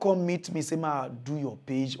 No come meet me, say, ma, do your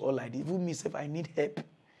page or like this. Even me, say, if I need help,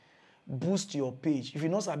 boost your page. If you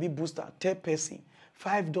know sabi booster, tell person,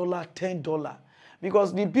 $5, $10.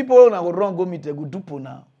 Because the people who go wrong go meet, they go dupo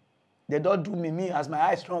now. They don't do me as my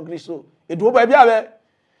eyes strongly so. It do baby.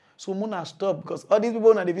 So Mona stop because all these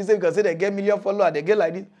people now they visit because say they get million followers, they get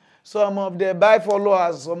like this. Some of them buy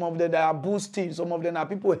followers, some of them they are boosting, some of them are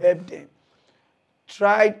people help them.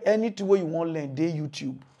 Try anything where you want to learn, they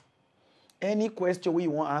YouTube. Any question where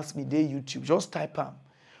you want to ask me, they YouTube. Just type them.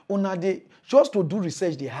 Una they just to do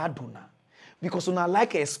research, they hard una. Because una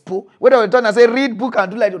like expo. Whether you turn and say read book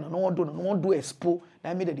and do like no one do expo.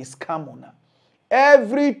 That means that they scam una.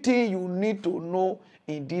 Everything you need to know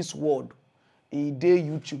in this world, in day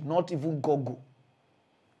YouTube, not even Google.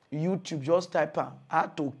 YouTube, just type them. How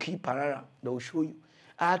to keep Pararan, they will show you.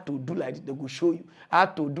 How to do like this, they will show you. How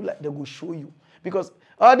to do like they will show you. Because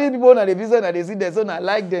all these people that they visit and they see their son, I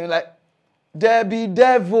like them like they be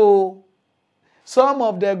devil. Some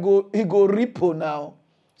of them go repo now.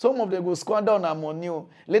 Some of them go squander on our money.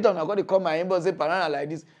 Later on, I got to call my inbox say Pararan like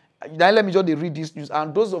this. Then let me just read this news.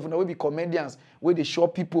 And those of them will be comedians where they show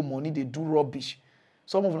people money, they do rubbish.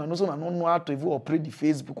 Some of them don't know how to even operate the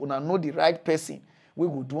Facebook, or know the right person. we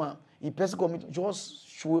go do am. If person commit, just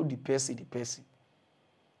show the person.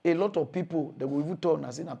 A lot of people they will even turn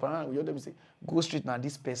and say na Pararan we just them say go straight na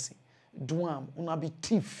this person. Do am, una be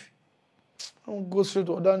thief. Don't go straight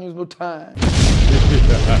to other news, no time.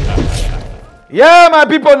 Yeah, my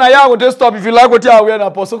people, now yeah, go stop. If you like what you are wearing,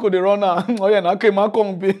 Apostle could run now. Oh yeah, now okay, man,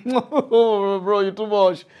 come be. Bro, you too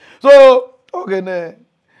much. So okay, nah.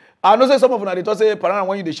 I know say some of you they say Pararan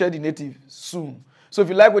want you to share the native soon. So if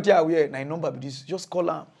you like what you are wearing, my number be this. Just call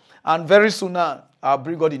am, and very soon now I'll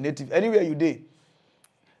bring all the native anywhere you dey.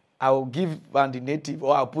 I will give and the native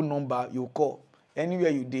or I'll put number you call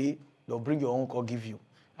anywhere you dey. They'll bring your own call give you.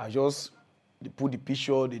 I just put the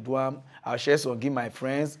picture, the do I'll share some give my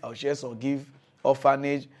friends. I'll share some give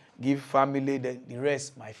orphanage, give family. Then the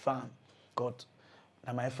rest my fan. God,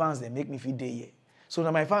 now my fans they make me feel day here. So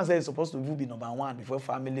now my fans say it's supposed to be number one before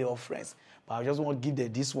family or friends. But I just want to give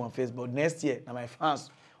them this one first. But next year, now my fans,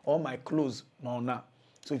 all my clothes, no.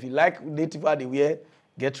 So if you like native they wear,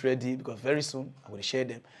 get ready because very soon I will share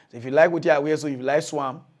them. So if you like what you wear, so if you like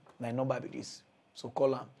swam, my number be this. So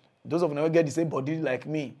call them. Those of you never get the same body like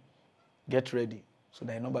me, get ready. So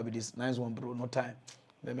my number be this. Nice one, bro. No time.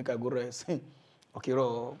 Then make I go rest. Okay,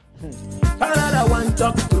 raw. Parara one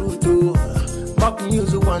talk true too. Mock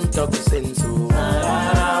news one talk sense.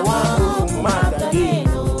 Parara one mad again.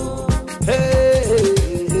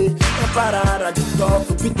 Hey, Parara the talk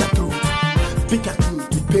pick a truth,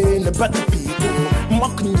 to pain the better people.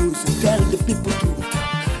 Mock news tell the people truth.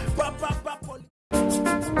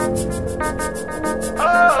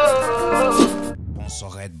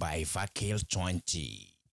 Sponsored by Fakil 20.